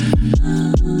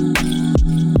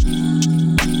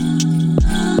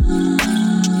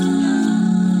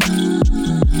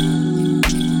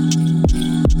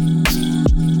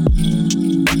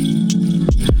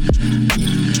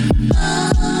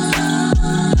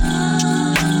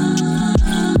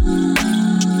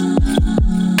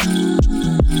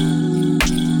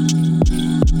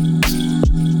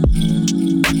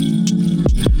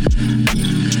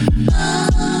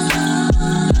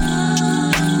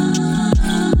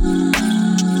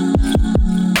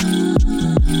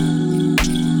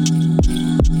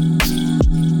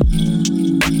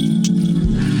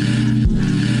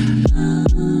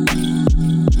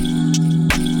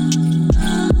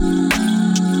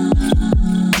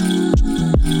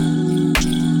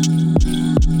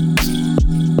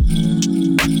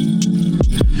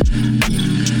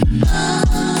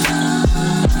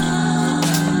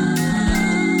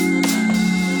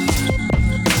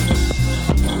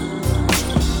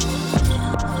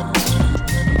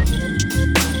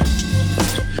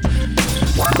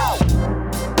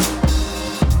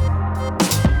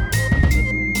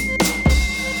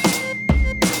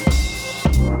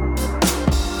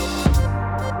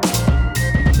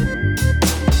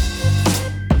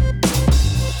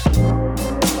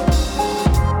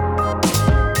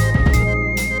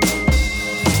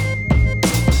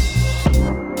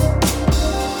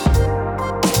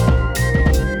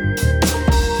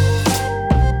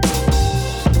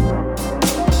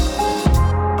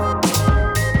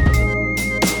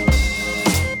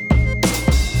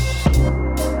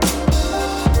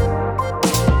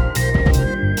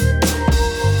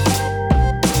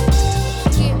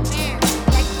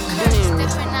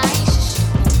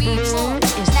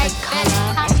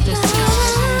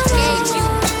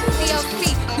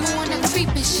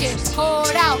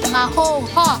my whole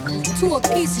heart to a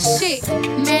piece of shit.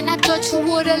 Man, I thought you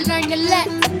would've learned your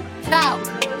lesson. Bow,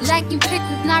 liking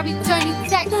pictures, not returning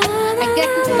text. I guess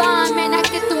it's fine, man, I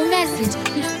get the message.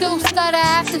 You still stutter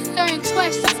after certain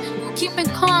questions. You keep in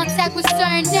contact with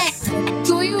certain exes.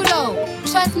 Do you though?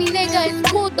 Trust me, nigga,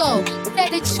 it's cool though. Said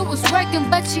that you was working,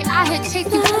 but you out here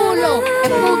chasing culo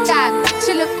and full time,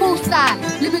 chillin' poolside,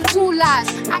 living two lives.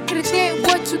 I could've did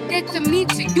what you did to me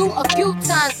to you a few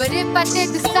times, but if I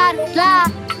did decide to fly,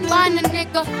 find a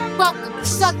nigga, fuck him,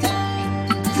 suck him.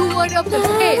 You would've been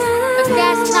pissed, but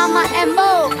that's not my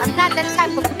MO. I'm not that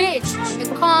type of bitch. And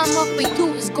karma for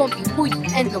you is gonna be who you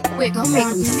end up with. Don't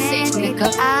make me sick,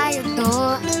 nigga. I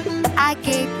adore. I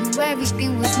gave you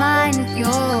everything was mine and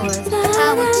yours.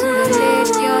 I want you to live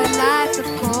your life, of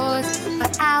course,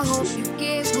 but I hope you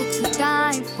get what you're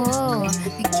dying for.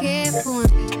 Be careful.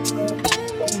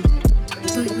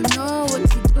 Do you know what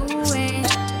you're doing?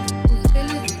 Who's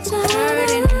feeling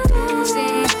hurting and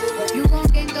losing? You gon'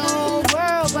 gain the whole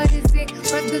world, but is it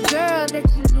worth the girl that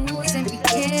you lose? And be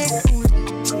careful.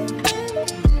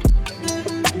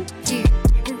 Yeah,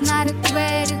 it's not a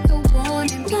threat, it's a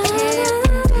warning. Be careful.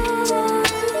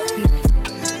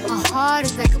 My heart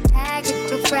is like a package,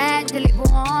 so fragile, it go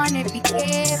on and be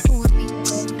careful with me.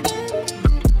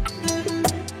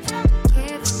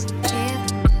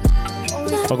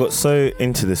 I got so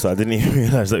into this, I didn't even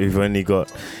realize that we've only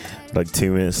got like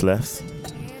 2 minutes left.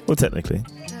 Well, technically,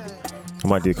 I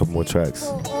might do a couple more tracks.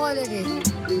 All of this.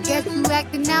 Guess you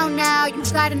acting out now, you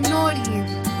got an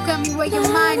audience. Tell me where your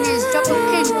mind is, drop a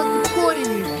pin, what's recording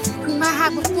it. You might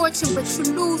have a fortune, but you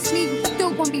lose me, you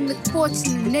still gon' be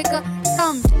misfortunate, nigga.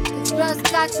 Tell me, this blood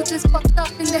got you just fucked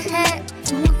up in the head.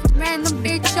 You want some random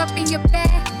bitch up in your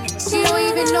bed. She don't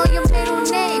even know your middle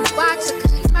name. Watch her,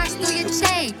 cause she might steal your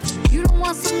chain. You don't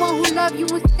want someone who love you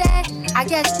instead? I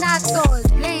guess not, though, it's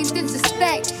blame,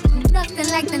 disrespect. You nothing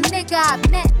like the nigga I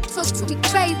met. So to be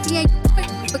crazy and you quick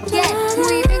to forget. You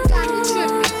even got me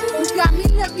tripping. You got me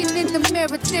looking in the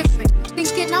mirror different.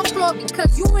 Thinking I'm flawed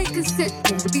because you ain't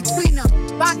consistent. Between a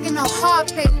rock and a hard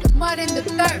place, the mud and the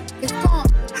dirt. It's gon'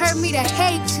 hurt me to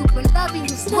hate you, but loving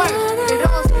you's worth. It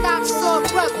all stopped so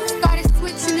abrupt. Started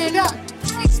switching it up.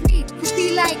 Teach me to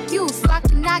be like you, so I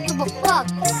can not give a fuck.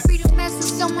 Free to mess with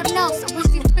someone else. I wish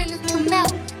these feelings could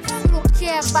melt. You don't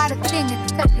care about a thing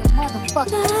except your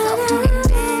motherfucking self. You ain't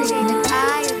listening that I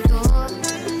adore.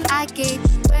 I gave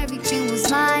you everything was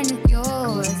mine and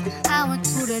yours. I want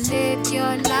you to live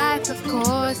your life, of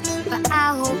course, but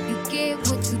I hope you get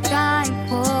what you're dying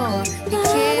for. Be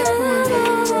careful.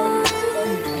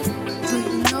 Do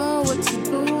you know what you're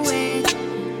doing?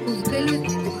 Who's feeling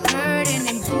hurting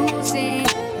and bruising?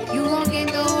 You gon' gain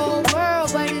the whole world,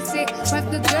 but is it worth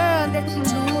the girl that you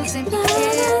lose? And be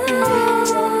careful.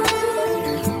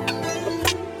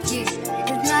 Yeah,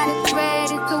 it's not a threat,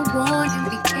 it's a warning.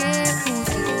 Be careful.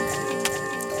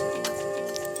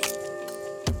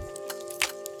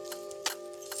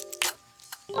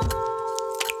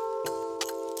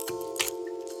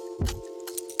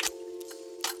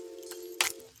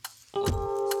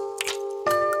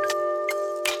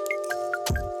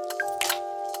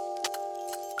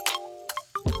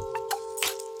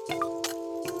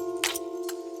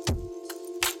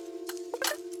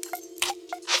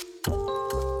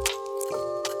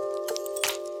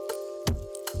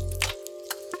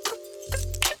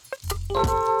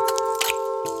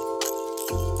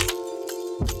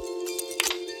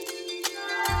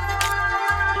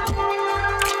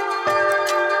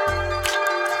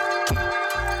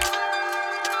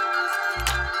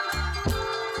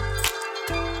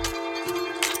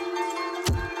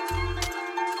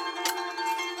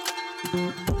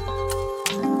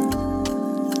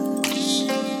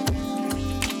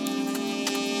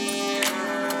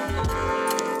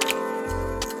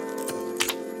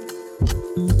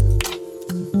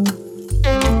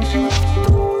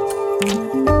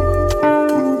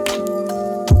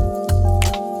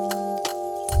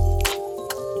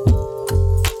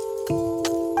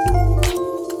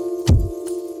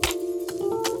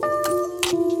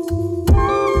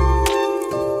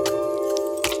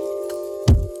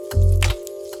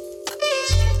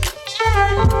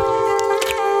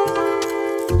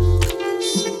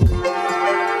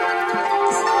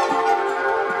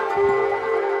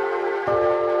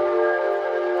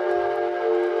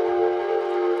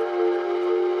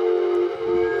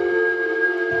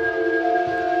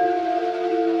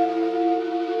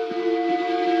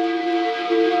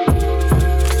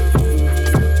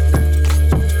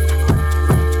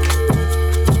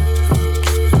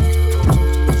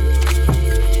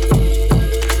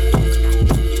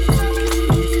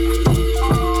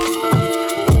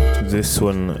 This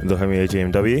one, the homie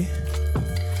AJMW,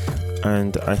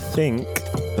 And I think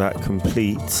that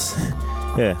completes,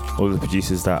 all the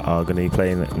producers that are going to be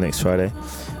playing next Friday.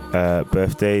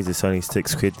 Birthdays, it's only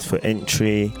 £6 for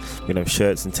entry. You know,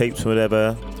 shirts and tapes or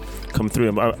whatever. Come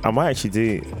through. I might actually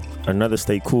do another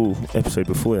Stay Cool episode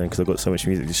before then because I've got so much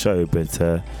music to show. But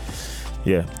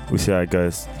we'll see how it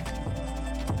goes.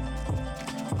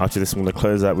 After this, I'm going to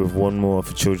close out with one more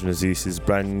for Children of Zeus's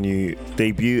brand new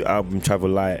debut album, Travel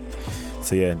Light.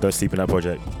 So don't sleep in that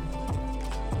project.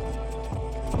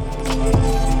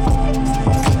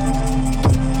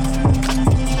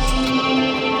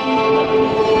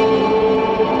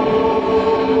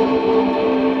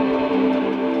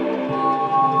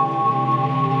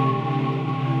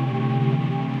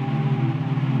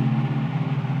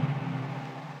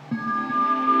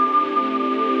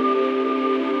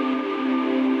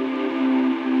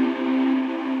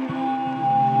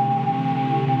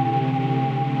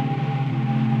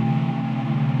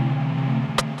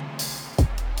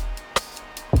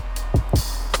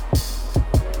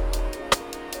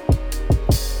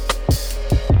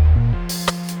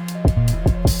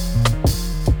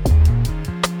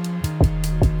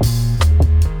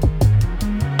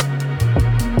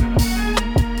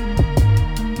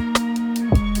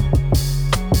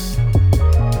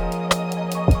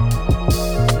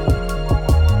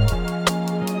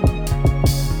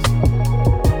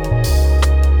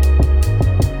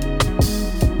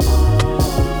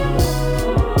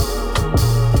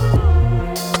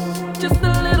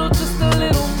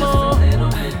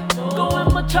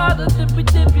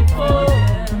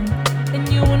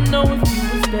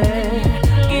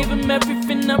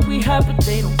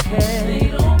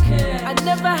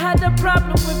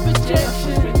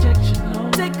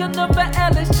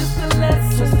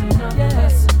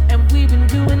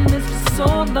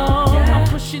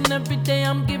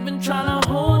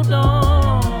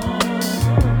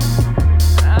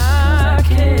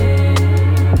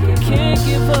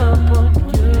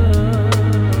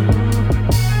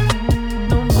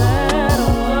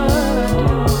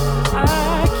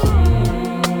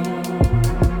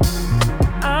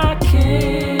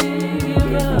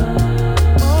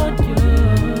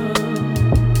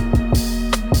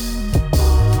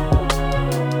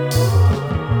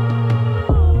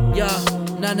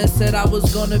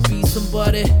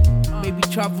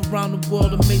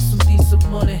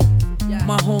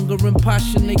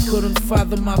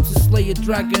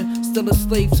 Dragon, still a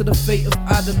slave to the fate of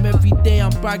Adam. Every day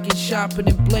I'm bragging,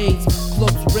 sharpening blades.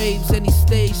 Clubs, raves, any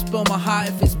stage. Spill my heart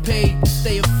if it's paid.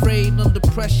 Stay afraid, under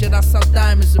pressure, that's how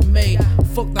diamonds are made.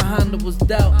 Fuck the hand that was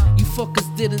dealt. You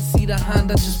fuckers didn't see the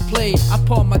hand I just played. I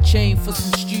pawned my chain for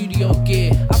some studio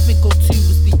gear. I think 02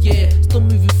 was the year. Still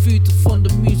moving food to fund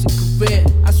a music career.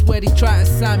 I swear they tried to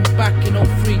sign me back in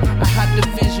 03. I had the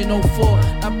vision 04.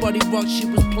 That body rock shit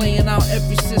was playing out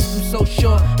every system. So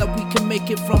sure that we can make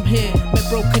it from here. Met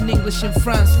broken English in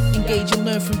France. Engage and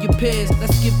learn from your peers.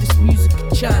 Let's give this music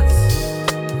a chance.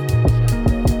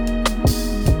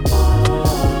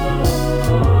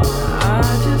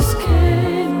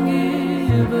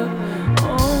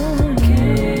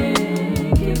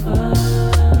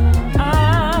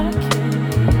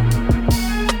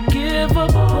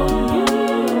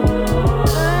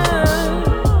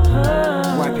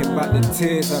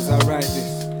 Tears as I write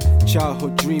this.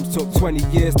 Childhood dreams took 20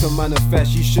 years to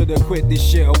manifest. You should've quit this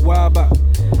shit a while back.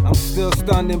 I'm still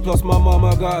standing, plus my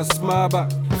mama got a smile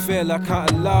back. Feel I can't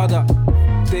allow that.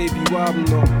 Debut album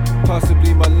though,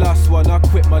 possibly my last one. I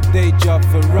quit my day job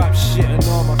for rap shit and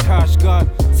all my cash gone.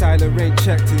 Tyler ain't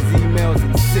checked his emails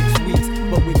in 6 weeks.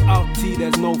 But without T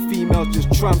there's no females,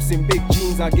 just tramps in big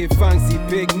jeans. I get fancy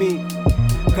big meat.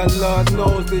 Cause Lord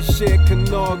knows this shit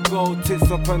cannot go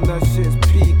tits up and that shit's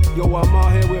peak. Yo, I'm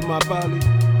out here with my belly.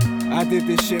 I did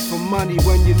this shit for money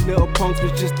when your little punks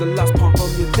was just the last pump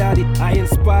of your daddy. I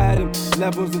inspired him,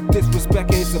 levels of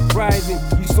disrespect ain't surprising.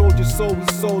 You sold your soul, we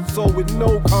sold soul with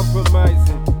no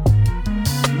compromising.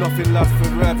 Nothing lasts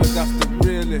forever, that's the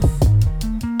realest.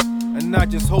 And I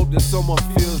just hope that someone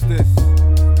feels this.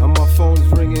 And my phone's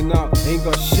ringing out, ain't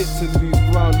got shit to lose.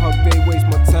 Groundhog Day, waste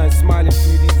my time smiling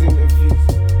through these interviews.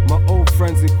 My old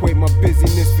friends equate my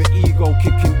busyness for ego.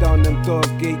 Kicking down them doors,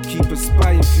 gatekeepers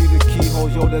spying through the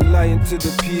keyholes. Yo, they're lying to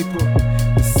the people.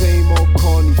 The same old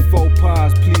corny faux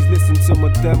pas. Please listen to my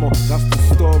demo, that's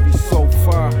the story so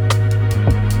far.